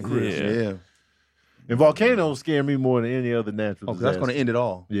burnt to a everything. crisp. Yeah. And volcanoes scare me more than any other natural Oh, 'cause that's going to disaster. end it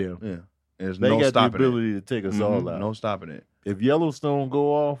all. Yeah, Yeah. There's they no got the stopping ability to take it. us all Mhm. out. No stopping it. If Yellowstone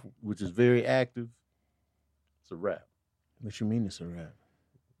go off, which is very active, it's a wrap. What you mean it's a wrap?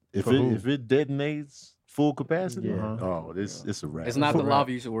 If For who? it detonates full capacity, Yeah. oh, it's a wrap. It's not the It's a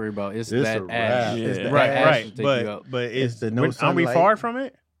lava you should worry about. It's It's that a ash. wrap. It's Yeah. the Right, ash right. to take you out. But It's it's the no aren't we sunlight. far from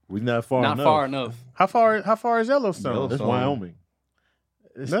it? We're not far Not enough. far enough. How far is Yellowstone? That's Yellowstone. Wyoming.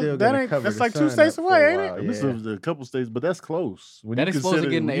 It's That- still that gonna ain't- cover that's the like 2 sun states up away, for a ain't it? while, I mean, yeah. there's a couple states, but that's close. When That you exposure consider,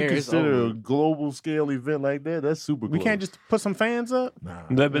 getting the when you air, it's consider over. a global scale event like that, that's super We close. can't just put some fans up. Nah.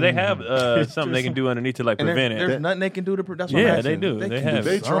 but they have something they can do underneath to like And prevent there's it. nothing they can do to. That's what Yeah, I'm they asking. do. They can have do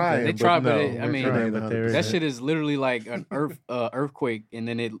They something. try. They try, but I mean, that that shit is literally like an earthquake, and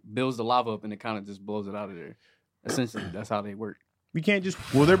then it builds the lava up, and it kind of just blows it out of there. Essentially, that's how they work. We can't just.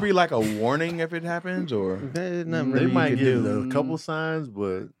 Will there be like a warning if it happens, or There's nothing They really might you can give do. a couple signs,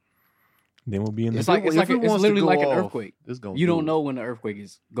 but Then we'll be in the It's like if it's it it's wants to literally go like an off, earthquake. it's gonna You do don't it. know when the earthquake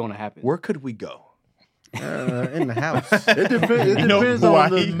is going to happen. where could we go? In the house. It depends. It No, depends on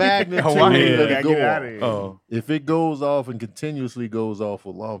the Hawaii. magnitude Hawaii. of Yeah, the get go outta off. here. Oh, If it goes off and continuously goes off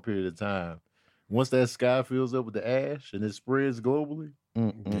for a long period of time, once that sky fills up with the ash and it spreads globally,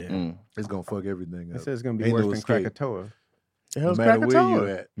 it's gonna fuck everything It up. says it's gonna be Ain't worse no than escape. Krakatoa. The No hell's matter where you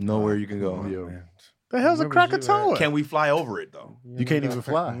Krakatoa? at, nowhere you can go. Yeah. Man. The hell's a Where was you at? Krakatoa? Can we fly over it though? You can't even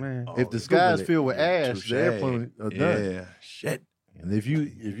fly. Man. Oh, If the Google sky is it. filled with ash, Touche. the airplane are done. Yeah, shit. And if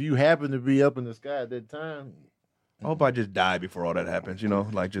you happen to be up in the sky at that time, I hope I just die before all that happens. You know,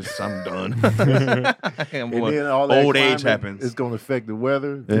 like just I'm done. and then all that Old age climate happens. It's gonna affect the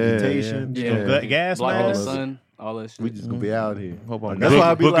weather, Yeah, vegetation. Yeah. Gas Blocking the mask. sun, all that shit. We just gonna be out here. Hope I'm That's not.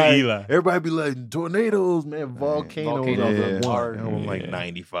 why I be Book of like, Eli. everybody be like, tornadoes, man, volcanoes. Volcanoes. I was Yeah, like, hard. I hope I'm like Yeah.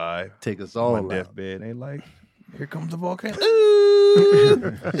 95. take us On all my out. deathbed. They like, here comes the volcano.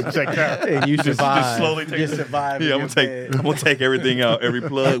 Check out. And you survive. slowly You take just it. survive. Yeah, in I'm your gonna take. bed. I'm gonna take everything out. Every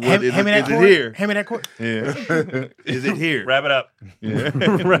plug. What, is Hand me that it cord. here? Hand me that cord. Yeah. Is it here? wrap it up. Yeah.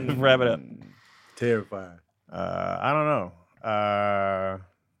 Wrap it up. Terrifying. I don't know.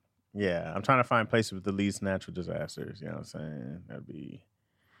 Yeah, I'm trying to find places with the least natural disasters. You know what I'm saying? That'd be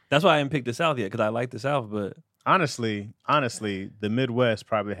That's why I didn't pick the South yet because I like the South, but honestly, the Midwest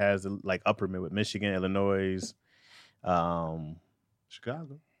probably has the, like upper mid with Michigan, Illinois.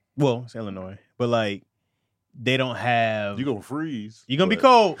 Chicago. Well, it's Illinois, but like they don't have. You're gonna freeze. You're gonna be but-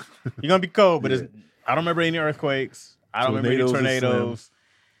 cold. You're gonna be cold, but Yeah. it's. I don't remember any earthquakes. I don't remember any Tornadoes is tornadoes.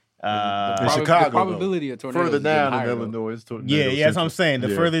 In Uh, Chicago, the probability of tornadoes Further is down in higher, though. Illinois, it's yeah, that's what I'm saying. The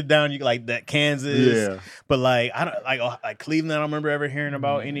Yeah. further down you like that Kansas, Yeah. but like I don't like Cleveland. I don't remember ever hearing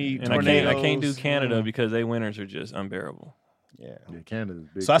about any and tornadoes. I can't do Canada because they winters are just unbearable. Yeah. Yeah, Canada's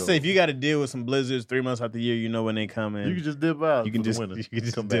big. So I say cold. if you got to deal with some blizzards 3 months out the year, you know when they coming. you can just dip out. You can for the just- winter. you can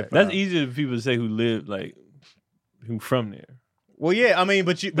just come dip back. out. That's easier for people to say who live like who from there. Well, yeah, I mean,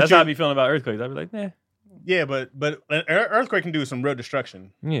 but That's how I be feeling about earthquakes. I'd be like, nah. yeah, but an earthquake can do some real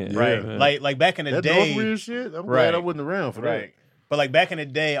destruction, Yeah. right? Yeah. Like back in the That day, North Weird shit. I'm Right. glad I wasn't around for right? But like back in the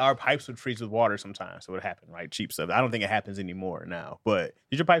day, our pipes would freeze with water sometimes. So it would happen, right? Cheap stuff. I don't think it happens anymore now. But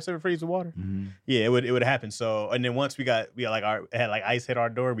did your pipes ever freeze with water? Mm-hmm. Yeah, it would happen. So and then once we had like ice hit our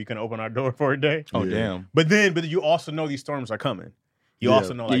door, we couldn't open our door for a day. Oh Yeah. damn. But you also know these storms are coming. You Yeah.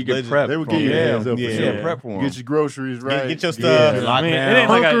 also know like you get blizzard- prepped. They would for give you them. hands up for Yeah. sure. Yeah, prep for You them. get your groceries right. Get your Yeah. stuff. Lock I mean, down. it ain't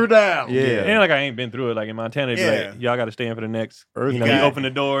like Hunker down. Yeah. It ain't like I ain't been through it. Like in Montana, it'd be Yeah. like, y'all got to stand for the next. Earth You know, guy. you open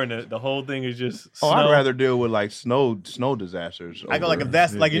the door and the whole thing is just Oh, snow. I'd rather deal with like snow disasters. I go like over- if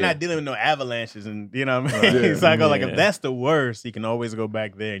that's like you're Yeah. not dealing with no avalanches and you know what I mean. Yeah. So I go like Yeah. if that's the worst, you can always go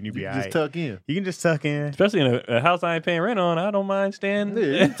back there and you be You all just right. tuck in. You can just tuck in. Especially in a house I ain't paying rent on. I don't mind staying Yeah,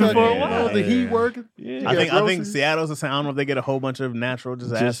 you for tuck a in. while. The heat working. Yeah. I think groceries? Seattle's the same. I don't know if they get a whole bunch of natural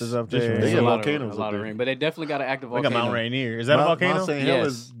disasters up just there. They There's got a lot volcanoes of, a lot up of there. rain, but they definitely got an active We got volcano. Mount Rainier. Is that a volcano? Mount St. Yes.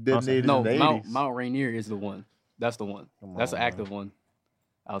 Helens detonated No, in the Mount 80s. Mount Rainier is the one. That's the one. Come That's on, an active one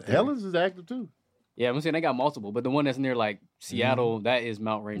out there. Helens is active too. Yeah, I'm saying they got multiple, but the one that's near like Seattle, that is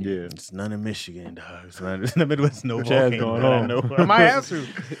Mount Rainier. Yeah. It's none in Michigan, dog. It's none in the Midwest. No Chad's volcano. going that I home. know. I might have to.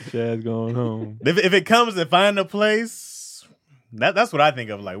 Chad's going home. If it comes to find a place, that's what I think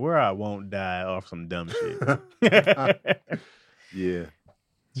of. Like where I won't die off some dumb shit. Yeah.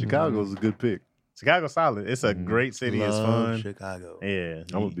 Chicago's a good pick. Chicago's solid. It's a great city. It's fun. Chicago. Yeah,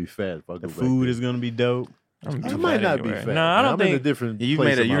 I'm gonna be fat if I go the back food there. is gonna be dope. I might not be fat. No, I don't I'm in a think. different. You've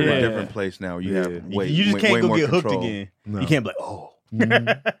place made it. in my You're in life. a Yeah. different place now. You Yeah. have way. You just way, can't way go more get hooked control. again. No. You can't be like, oh.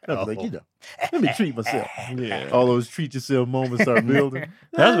 I was like, let me treat myself. Yeah. All those treat yourself moments start building.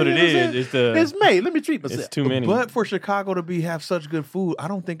 That's what it You know is. I'm It's saying? It's the. May. Let me treat myself. It's too many. But for Chicago to have such good food, I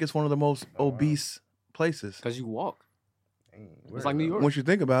don't think it's one of the most obese places. Because you walk. It's like New York. Once you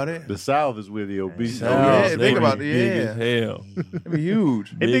think about it, The South is where the obesity. Oh, yeah, is. think about it, Big yeah. as hell. it'd be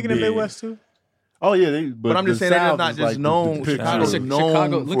huge. They big in the big. Midwest too. Oh yeah, But I'm just the saying that it's South not is just like known- The picture. Chicago's Chicago,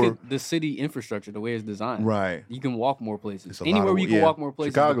 known look for- at the city infrastructure, the way it's designed. Right. You can walk more places. It's a lot Anywhere of- where you can yeah. walk more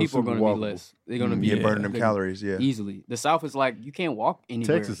places, the Chicago's people are going to super be walkable. less. They're going to be Yeah, burning them they're- calories. Yeah. easily. The South is like you can't walk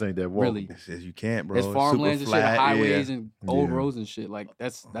anywhere. Texas ain't that walkable. Really. It says you can't, bro. There's It's farmlands and super shit, flat, highways yeah. and old Yeah. roads and shit. Like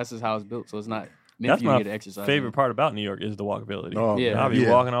that's just how it's built. So it's not meant That's for you to my get to exercise. favorite part about New York is the walkability. Oh, Yeah. I'll be Yeah.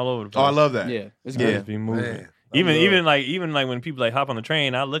 walking all over the place. Oh, I love that. Yeah, it's I good. just be moving. Man, Even like when people like hop on the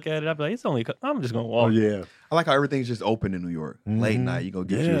train, I look at it. I be like, it's only. I'm just gonna walk. Oh yeah, I like how everything's just open in New York. Late Mhm. night, you go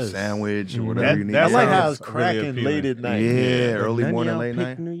get you a Yes. sandwich or Mhm. whatever you need. I That like how sounds it's really cracking appealing. late at night. Yeah, But early none of morning, y'all late picked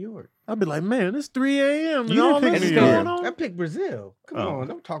night. New York. I'd be like, man, it's 3 a.m. You and all didn't this pick is New going York. on. I picked Brazil. Come Oh. on,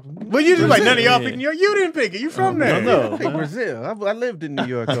 don't talk. Well, you just like none of y'all Yeah. pick New York. You didn't pick it. You from there. no. I picked Brazil. I lived in New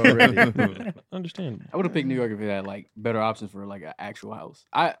York already. Understand? I would have picked New York if it had like better options for like an actual house.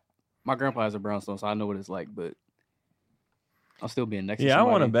 My grandpa has a brownstone, so I know what it's like. But I'll still be next. Yeah, I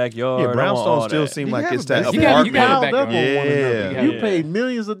want a backyard. Yeah, I want brownstone all still that. seem You like have it's a that backyard. You got- apartment. you got a Piled up backyard. on one another. Yeah. You Yeah. paid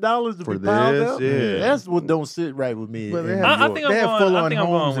millions of dollars to For be piled this, up. yeah. That's what don't sit right with me. Well, they in have- New I York. think They have I'm going. I full-on think I'm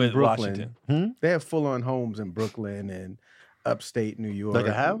homes going in with Brooklyn. Washington. They have full-on homes in Brooklyn and upstate New York. Like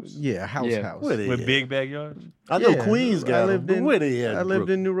a house? Yeah, a house. Yeah. house. Where they With at? big backyards. I know Yeah, Queens I got lived them, in- but where they at? I lived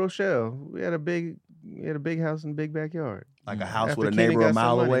Brooklyn? in New Rochelle. We had a big house and big backyard. Like a house After with a Kenny neighbor got a some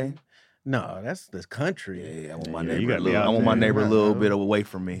mall money. away. No, that's the country. Yeah, I want my Yeah, you neighbor. gotta be out I want my there. neighbor a little bit away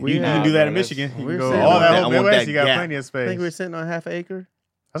from me. You can Nah, do that bro, in that's- Michigan. You we're can go saying- all I that want whole that Midwest. You got gap. plenty of I space. think we're sitting on half an acre.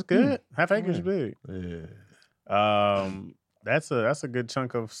 That's good. Half acres Yeah. big. Yeah. That's a good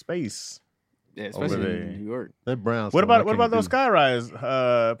chunk of space. Yeah, especially Over in there. New York. That brown. What about those skyrise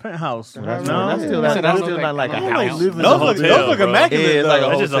penthouse? No, That's No, still I said I don't still think- not like a I don't I like house. living in those a look hotel, bro. immaculate. Yeah, it's like a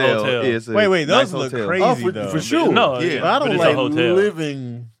though. It's just a hotel. hotel. Yeah, it's a Wait, nice those look hotel. crazy Oh, for though. sure. No, Yeah. But I but don't it's a like hotel.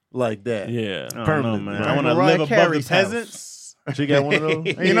 living like that. Yeah. I don't know, Permanent, man. right? I want to Mariah live above the Carey's house. peasants. She got one of those.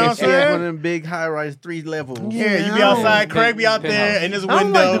 You know what I'm She has saying? one of them big high-rise 3 levels. Yeah, you be I outside. don't- Craig be out Penthouse. there in his I don't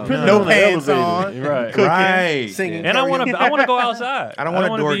window, like depending no on the pants elevator. on. Right. Cooking. Right. Singing. And I want karaoke. to go outside. I don't want a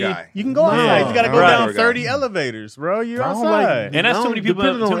wanna door be- guy. You can go No, outside. You got to I go don't down like 30 that. elevators, bro. You're I don't outside. like- And that's I too don't- many people.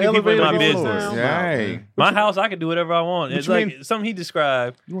 depending Too on many people in my elevator business. doors. Right. My house, I can do whatever I want. It's you like mean- something he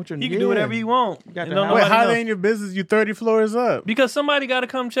described. You want your You can do whatever you want. got And the don't house. Wait, nobody how know. they in your business? You 30 floors up. Because somebody got to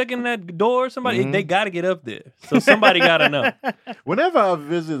come check in that door. Somebody Mhm. they got to get up there. So somebody got to know. Whenever I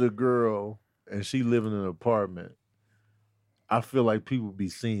visit a girl and she live in an apartment, I feel like people be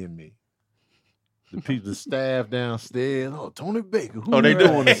seeing me. the staff downstairs. Oh, Tony Baker. Who Oh, they you do.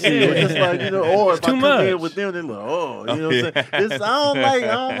 going to see? It's just like, or if It's I too come in much. with them, they're like, oh, you know what I'm saying? It's, I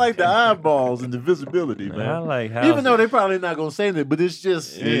don't like the eyeballs and the visibility, man. I like how Even though they probably not gonna say that, but it's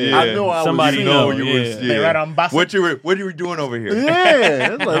just Yeah. I know I Somebody was know seeing you them. was- They right on Bossa. What you were doing over here?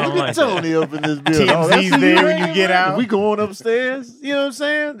 Yeah, it's like, don't look like at Tony up in this building. TMZ's that's there you when you ain't, get man. out. We going upstairs. You know what I'm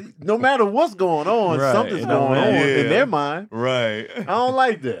saying? No matter what's going on, Right, something's it don't going on matter. in their mind. Right. I don't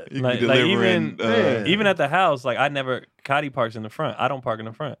like that. You Like- be like delivering, even- Even at the house, like Cotty parks in the front. I don't park in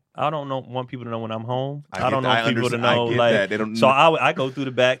the front. I don't want people to know when I'm home. I don't want people to know like. They don't, So I go through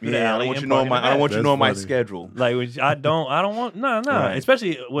the back through the yeah, I alley. don't want you and knowing park in my. the I don't back. want you That's knowing my funny. schedule. Like I don't want no. Right.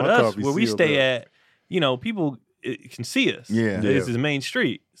 Especially with My car us be where we sealed stay up. at. People can see us. Yeah. This is Main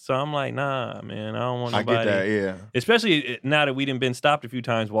Street. So I'm like, nah, man. I don't want I nobody. get that. Yeah. Especially now that we done been stopped a few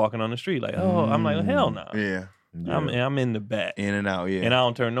times walking on the street. Like, I'm like, hell no. Yeah. I'm in the back. In and out. Yeah. And I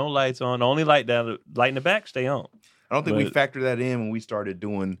don't turn no lights on. The only light in the back stay on. I don't think we but- factored that in when we started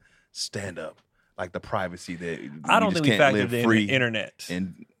doing stand up, like the privacy that I don't just think we can't factored live in free. the internet.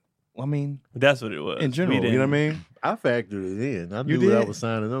 And I mean, That's what it was. in general, We you know what I didn't- mean? I factored it in. I You knew what I did? was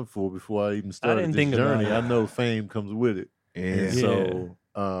signing up for before I even started didn't this think about journey. it. I know fame comes with it. Yeah. And Yeah. so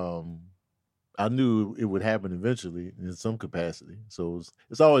I knew it would happen eventually in some capacity. So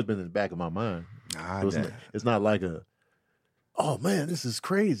it's always been in the back of my mind. Nah, So it's not like oh man, this is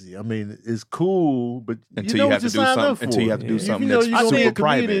crazy. I mean, it's cool, but Until you know you what have to do signed up something. Until you for. have to do Yeah. something you know that's you're gonna be super a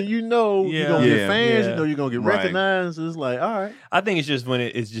comedian. private. You know you're gonna Yeah. get fans. Yeah. You know you're gonna get Right. recognized. It's like, all right, I think it's just when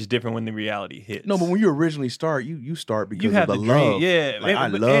it's just different when the reality hits. No, but when you originally start, you start because have of the the dream. love. Yeah, Like, I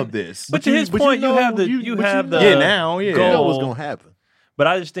and- love and- this. But to his but point, you know- have the you- but have you the know- yeah, now, yeah. you know goal. what's gonna happen. But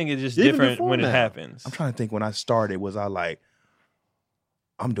I just think it's just Even different before when it now. happens. I'm trying to think when I started, was I like,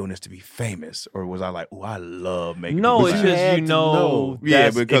 I'm doing this to be famous? Or was I like, oh, I love making No, movies? it's you just had you to know. know. Yeah,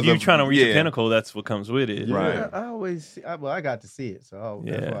 that's- because if you're of- trying to reach yeah. a pinnacle, that's what comes with it. Yeah. Right. I always, I got to see it, so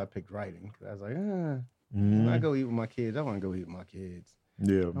that's Yeah. why I picked writing. 'Cause I was like, when I Mhm. go eat with my kids, I want to go eat with my kids.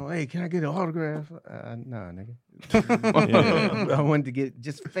 Yeah. Oh, hey, can I get an autograph? Nah, nigga. Yeah. I wanted to get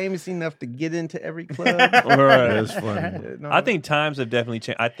just famous enough to get into every club. Right. That's funny. No, I think times have definitely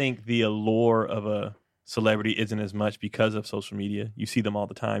changed. I think the allure of a celebrity isn't as much because of social media. You see them all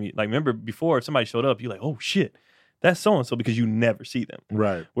the time. Like, remember before, if somebody showed up, you're like, oh shit, that's so and so, because you never see them.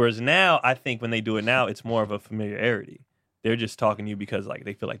 Right. Whereas now, I think when they do it now, it's more of a familiarity. They're just talking to you because like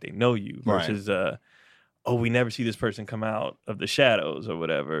they feel like they know you. Right. Versus, oh, we never see this person come out of the shadows or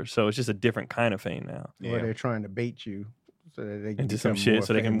whatever. So it's just a different kind of fame now. Or they're trying to bait you so that they can Into some become shit more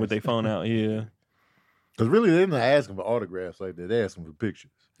so they can with their famous. phone out. Yeah. Because really, they're not asking for autographs like that. They're asking for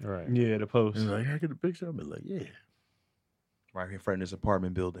pictures. Right. Yeah, the post. And like, I get a picture. I'm like, yeah. Right here in front of this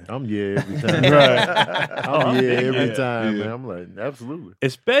apartment building. I'm yeah every time. Right. I'm I'm yeah big, every yeah. time, Yeah. man. I'm like, absolutely.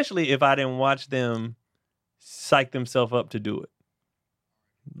 Especially if I didn't watch them psych themselves up to do it.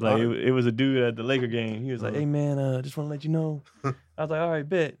 Like it was a dude at the Laker game. He was like, "Hey man, just want to let you know." I was like, "All right,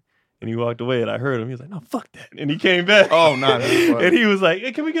 bet." And he walked away, and I heard him. He was like, "No, fuck that." And he came back. Oh, nah, that's funny. And he was like,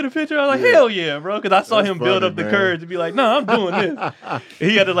 "Hey, can we get a picture?" I was like, Yeah. "Hell yeah, bro!" Because I saw That's him build funny, up the man. courage to be like, "No, I'm doing this."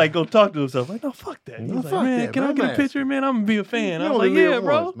 And he had to like go talk to himself. Like, "No, fuck that." And he No, was like, fuck "Man, that, can I man. get a I'm picture, man? I'm gonna be a fan." You I was only like, "Yeah, live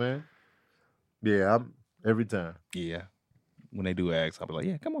bro." once, man. Yeah, I'm every time. Yeah. When they do ask, I'll be like,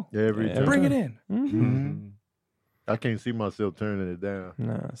 yeah, come on. Every Yeah. time. Bring it in. Mhm. Mhm. I can't see myself turning it down.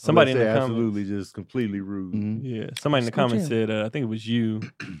 Nah, somebody in Unless the they're comments. absolutely just completely rude. Mhm. Yeah, somebody in the Scooch comments in. said, I think it was you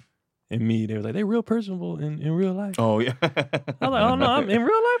and me. They were like, they real personable in real life. Oh, yeah. I was like, oh no, I'm in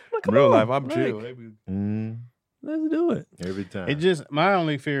real life. I'm like, come Real on, life, I'm like, chill. Mhm. Let's do it. Every time. It just my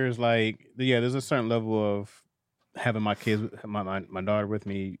only fear is like there's a certain level of having my kids, my daughter with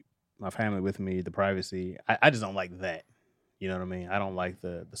me, my family with me, the privacy. I just don't like that. You know what I mean? I don't like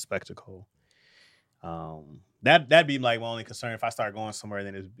the spectacle. That'd be like my only concern if I start going somewhere.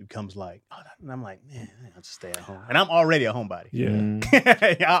 Then it becomes like, and I'm like, man, I'll just stay at home. And I'm already a homebody. Yeah.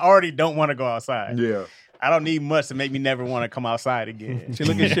 Mhm. I already don't want to go outside. Yeah. I don't need much to make me never want to come outside again. See,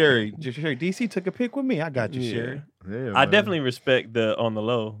 look at Sherry. Sherry, DC took a pic with me. I got you, Yeah. Sherry. Yeah, I man. definitely respect the on the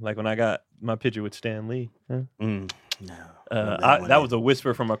low. Like when I got my picture with Stan Lee. Huh? No, That was a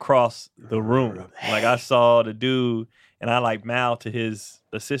whisper from across the room. Like I saw the dude, and I like mouthed to his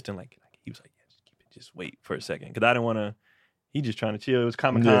assistant. Like he was like, "Yeah, just keep it. Just wait for a second, because I didn't want to." He just trying to chill. It was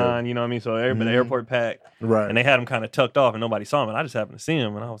Comic Con, Yeah. you know what I mean. So everybody, the Mhm. airport packed, Right. and they had him kind of tucked off, and nobody saw him. And I just happened to see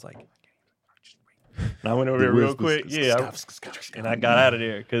him, and I was like, "Just wait." And I went over The there real whispers. quick, yeah, and I got out of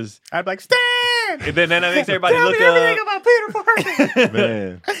there because I'd be like, Stan! and then that makes everybody Tell look me everything up. about Peter Parker.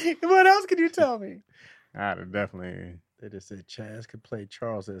 Man. What else can you tell me? I'd have definitely. They just said Chaz could play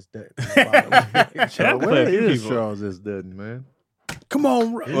Charles as that. Chaz So could play where a few is people. Charles S. Dutton, man? Come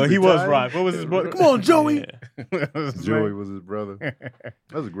on, Rock. Well, he was retired? Rock. What was his brother? Come on, Joey. Yeah. What was his Joey name? was his brother.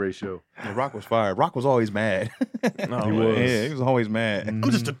 That was a great show. Yeah, Rock was fired. Rock was always mad. No, He was. Yeah, he was always mad. Mm-hmm.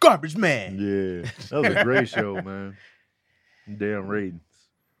 I'm just a garbage man. Yeah, that was a great show, man. Damn ratings.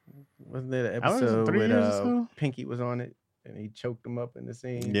 Wasn't there an I was episode 3 with years or so? Pinky was on it and he choked him up in the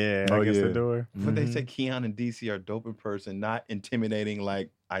scene? Yeah, Oh, against yeah. the door. But they say Keon and DC are dope in person, not intimidating like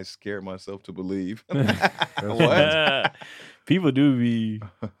I scared myself to believe. What? People do be.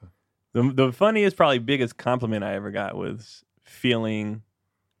 The funniest, probably biggest compliment I ever got was feeling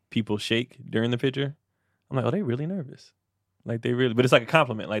people shake during the picture. I'm like, oh, they really nervous. Like they really, but it's like a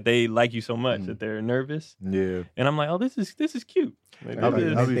compliment. Like they like you so much that they're nervous. Yeah, And I'm like, oh, this is cute. Like, I'll be-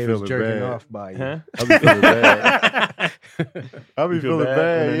 this is- I'll be they was feeling jerking bad. off by you. huh? I be feeling bad. I be You feel feeling bad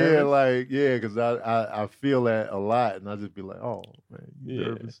bad. when they're Yeah, nervous? like because I feel that a lot, and I just be like, oh man, you Yeah.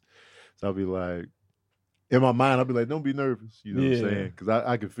 nervous. So I'll be like, in my mind, I'll be like, don't be nervous. You know what I'm Yeah. saying? Because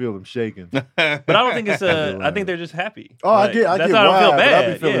I can feel them shaking. But I don't think it's I do I think they're just happy. Oh, Like, I get that's why, why I don't feel but bad.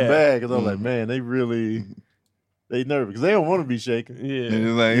 I be feeling yeah. bad because I'm like, man, they really, they nervous because they don't want to be shaking. Yeah.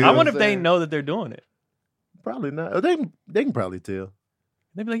 It's like, You I know wonder what if I'm they saying? know that they're doing it. Probably not. They can probably tell.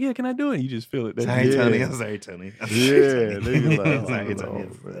 They'd be like, yeah, can I do it? You just feel it. I ain't telling you. Yeah. I'm sorry, Tony. Yeah, they be like, I'm sorry, oh, Tony.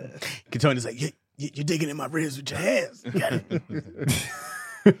 man. Tony's like, you're digging in my ribs with your hands. Got it.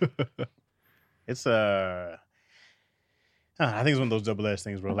 It's I think it's one of those double-edged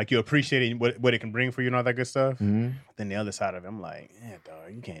things, bro. Like you appreciate it, what it can bring for you and all that good stuff. Mhm. But then the other side of it, I'm like, yeah,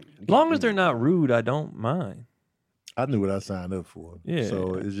 dog, you can't. As long as they're not rude, I don't mind. I knew what I signed up for. Yeah.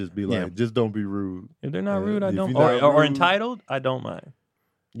 So it's just be like, Yeah. just don't be rude. If they're not Yeah, rude, I if don't. you're not Or rude- entitled, I don't mind.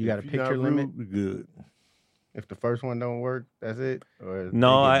 You got a If you're picture not limit? rude, we good. If the first one don't work, that's it? Or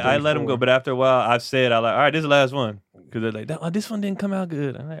No, they get I let them go. 34? But after a while, I've said, all right, this is the last one. Because they're like, oh, this one didn't come out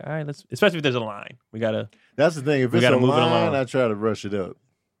good. I'm like, all right, let's, especially if there's a line. We got to, That's the thing. If We it's a gotta move it line, along. I try to rush it up.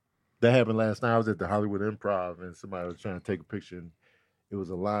 That happened last night. I was at the Hollywood Improv and somebody was trying to take a picture. And it was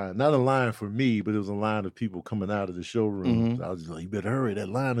a line, not a line for me, but it was a line of people coming out of the showroom. So I was just like, you better hurry. That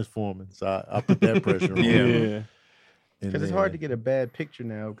line is forming. So I put that pressure on. Yeah. them. Because it's hard to get a bad picture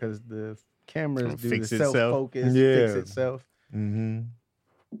now because the cameras It'll do fix the itself. self-focus, Yeah. fix itself. Mm-hmm.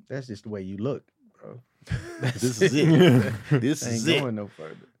 That's just the way you look, bro. This is it. This Ain't is it. going no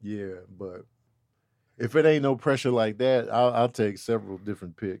further. Yeah, but if it ain't no pressure like that, I'll take several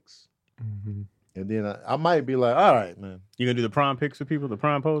different picks. And then I might be like, all right, man. You gonna do the prom pics with people, the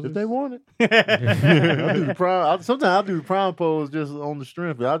prom poses? If they want it. I'll do the prom. Sometimes I'll do the prom pose just on the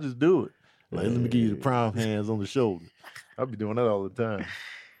strength, but I'll just do it. Like, let me give you the prom hands on the shoulder. I'll be doing that all the time.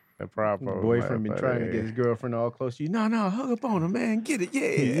 The prom Your pose. boyfriend been trying to get his girlfriend all close to you. No, hug up on her, man. Get it,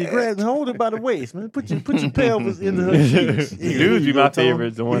 yeah. You grab and hold it by the waist, man. Put your pelvis into her cheeks. Yeah, Dudes be you go, my Tony.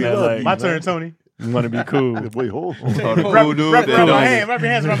 favorite. The one We that love like, you, My man. turn, Tony. want to be cool. Wait, hold on. Oh, the cool dude. Wrap that my don't- hand. Wrap your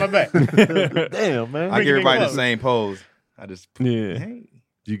hands around my back. Damn, man. I Bring give it everybody the close. same pose. I just, Yeah. hey,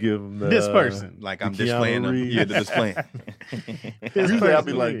 You give them the, This person. like I'm Keanu displaying them. Reeves. Yeah, the displaying. Usually I'll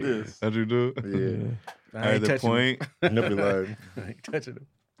be like this. How'd you do? Yeah. I ain't the touching point. And I'll be like, I ain't touching him.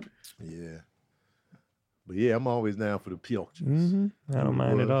 yeah. But yeah, I'm always down for the pictures. I don't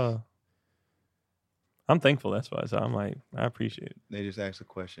mind at Was. all. I'm thankful. That's why. So I'm like, I appreciate it. They just asked a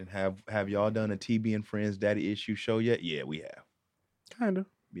question. Have y'all done a TB and Friends Daddy Issue show yet? Yeah, we have. Kind of.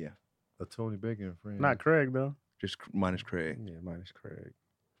 Yeah, A Tony Bacon friend. Not Craig though. just minus Craig. Yeah, mine is Craig.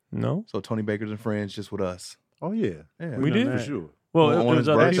 No? So Tony Baker's and Friends just with us. Oh yeah, Yeah, We done did? for that. sure. Well, on it his was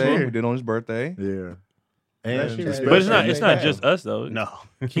other birthday. people. We did on his birthday. Yeah. Unless And you- especially- But it's not. Especially It's not now. just us though. No.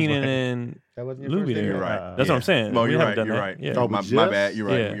 Keenan and That wasn't your Louie first there. day? You're right. That's what I'm saying. No, We you're haven't right. done You're that. right. Yeah, Oh, my Jess? bad. You're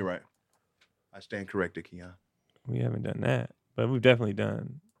right. Yeah. You're right. I stand corrected, Keon. we haven't done that, but we've definitely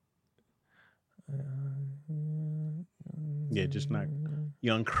done. Yeah, just not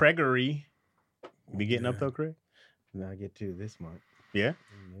young Gregory. Be getting up though, Craig? No, I get to this month. Yeah.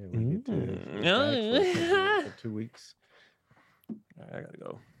 Yeah, we get to Mm. for 2 weeks. I gotta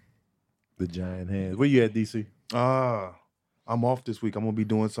go. The giant hands. Where you at, DC? I'm off this week. I'm gonna be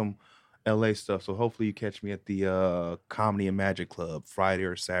doing some LA stuff. So hopefully you catch me at the Comedy and Magic Club Friday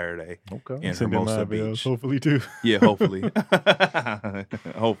or Saturday Okay. in Hermosa Beach. hopefully too. Yeah, hopefully.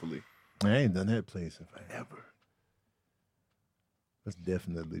 Hopefully. I ain't done that place in forever. That's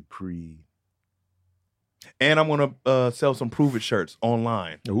definitely pre. And I'm gonna sell some Prove It shirts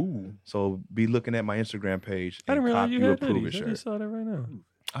online. Ooh. So be looking at my Instagram page. I didn't and realize cop you a had Prove It hoodies. I shirt. just saw that right now.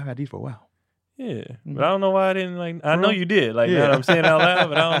 I had these for a while. Yeah, but I don't know why I didn't like. I know you did. Like now Yeah. that I'm saying it out loud,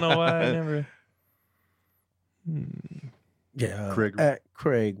 but I don't know why I never. Yeah, Craig- at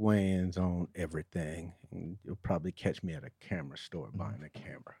Craig Wayans on everything. And you'll probably catch me at a camera store buying a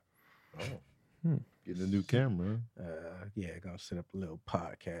camera. Getting a new camera. gonna set up a little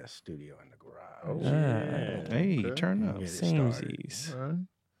podcast studio in the garage. Oh, yeah. Hey, Okay. turn up. Get it started. Samesies. All right.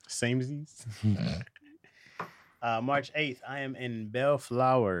 Samesies. March 8th, I am in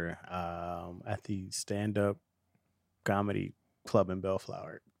Bellflower at the stand-up comedy club in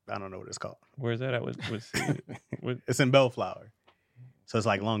Bellflower. I don't know what it's called. Where's that at? What- It's in Bellflower. So it's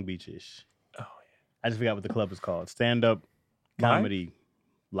like Long Beach-ish. Oh, I just forgot what the club is called. Stand-up comedy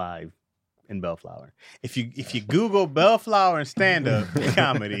live in Bellflower. If you Google Bellflower and stand-up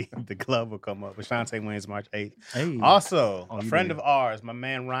comedy, the club will come up. Ashante wins March 8th. Hey, Also, Oh, a you friend did. of ours, my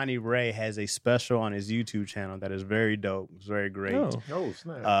man Ronnie Ray, has a special on his YouTube channel that is very dope. It's very great. Oh. Oh,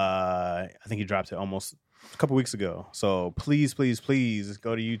 snap. I think he dropped it almost a couple weeks ago. So please go to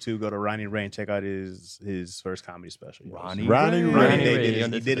YouTube, go to Ronnie Ray and check out his first comedy special. Ronnie Ronnie Ray. Ray. Ronnie Ray Ray,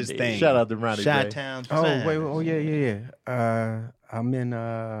 he did his thing. Shout out to Ronnie Ray. Chi-Town. Oh wait, yeah. I'm in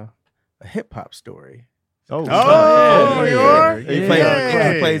a hip hop story. Oh, Oh, you are? He Yeah. plays, Yeah.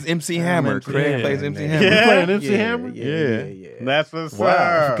 Craig plays MC Hammer. MC Craig Hammer, plays MC man. Hammer. You Yeah. playing MC Hammer? Yeah. That's what's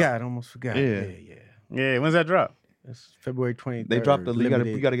Wow. up. Almost forgot. Yeah. Yeah, when's that drop? It's February 23rd. They dropped the. You got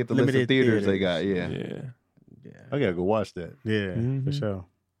to get the list of limited theaters they got. theaters. Yeah. Yeah. Yeah. I gotta go watch that. Yeah, for Mhm. sure.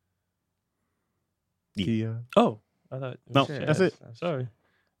 Keon. Oh, I thought. No, shit, that's it. Sorry.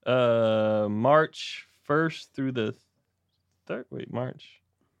 March 1st through the 3rd. Wait, March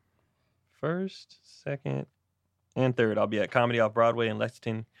 1st, 2nd, and 3rd. I'll be at Comedy Off Broadway in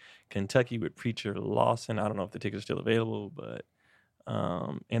Lexington, Kentucky with Preacher Lawson. I don't know if the tickets are still available, but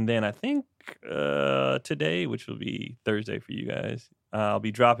and then I think today, which will be Thursday for you guys, I'll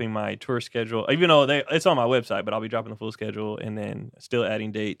be dropping my tour schedule. Even though it's on my website, but I'll be dropping the full schedule and then still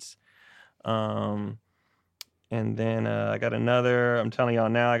adding dates. And then I got another. I'm telling y'all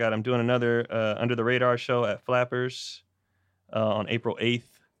now. I'm doing another Under the Radar show at Flappers on April 8th.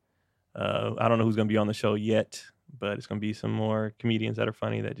 I don't know who's gonna be on the show yet, but it's gonna be some more comedians that are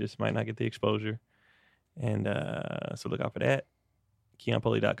funny that just might not get the exposure. And so look out for that.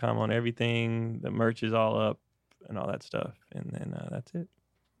 KeonPoli.com on everything. The merch is all up and all that stuff. And then that's it.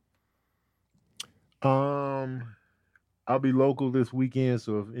 I'll be local this weekend,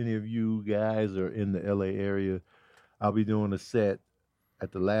 so if any of you guys are in the LA area, I'll be doing a set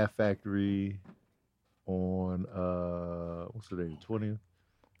at the Laugh Factory on what's the date? 20th?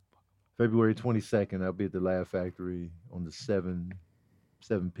 February 22nd. I'll be at the Laugh Factory on the 7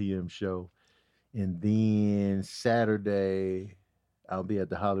 p.m. show. And then Saturday, I'll be at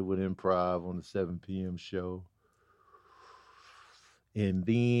the Hollywood Improv on the 7 p.m. show. And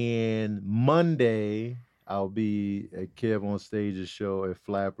then Monday, I'll be at Kev on Stage's show at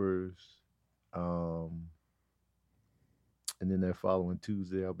Flappers. And then that following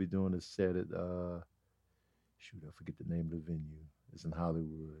Tuesday, I'll be doing a set at, I forget the name of the venue. It's in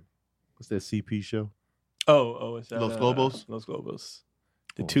Hollywood. What's that CP show? Oh, it's Los Globos? Los Globos.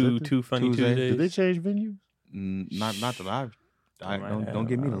 The Oh, is two that the funny Tuesday? Tuesdays. Did they change venues? Not that I've. might Don't have.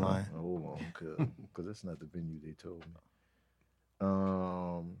 get me the line. Hold on, because that's not the venue they told me.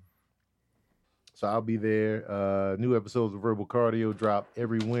 So I'll be there. New episodes of Verbal Cardio drop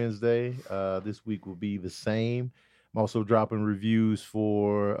every Wednesday. This week will be the same. I'm also dropping reviews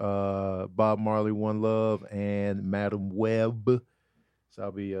for Bob Marley, One Love, and Madam Web. So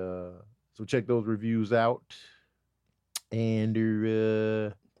I'll be so check those reviews out. And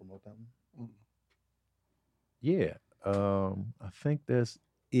Promote that one. yeah, I think that's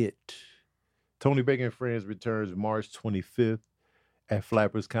it. Tony Baker and Friends returns March 25th at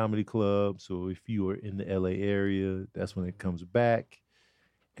Flappers Comedy Club. So if you are in the LA area, that's when it comes back.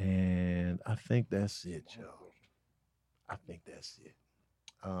 And I think that's it, y'all. I think that's it.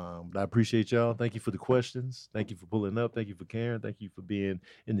 But I appreciate y'all. Thank you for the questions. Thank you for pulling up. Thank you for caring. Thank you for being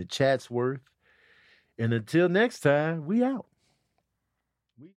in the Chatsworth. And until next time, we out.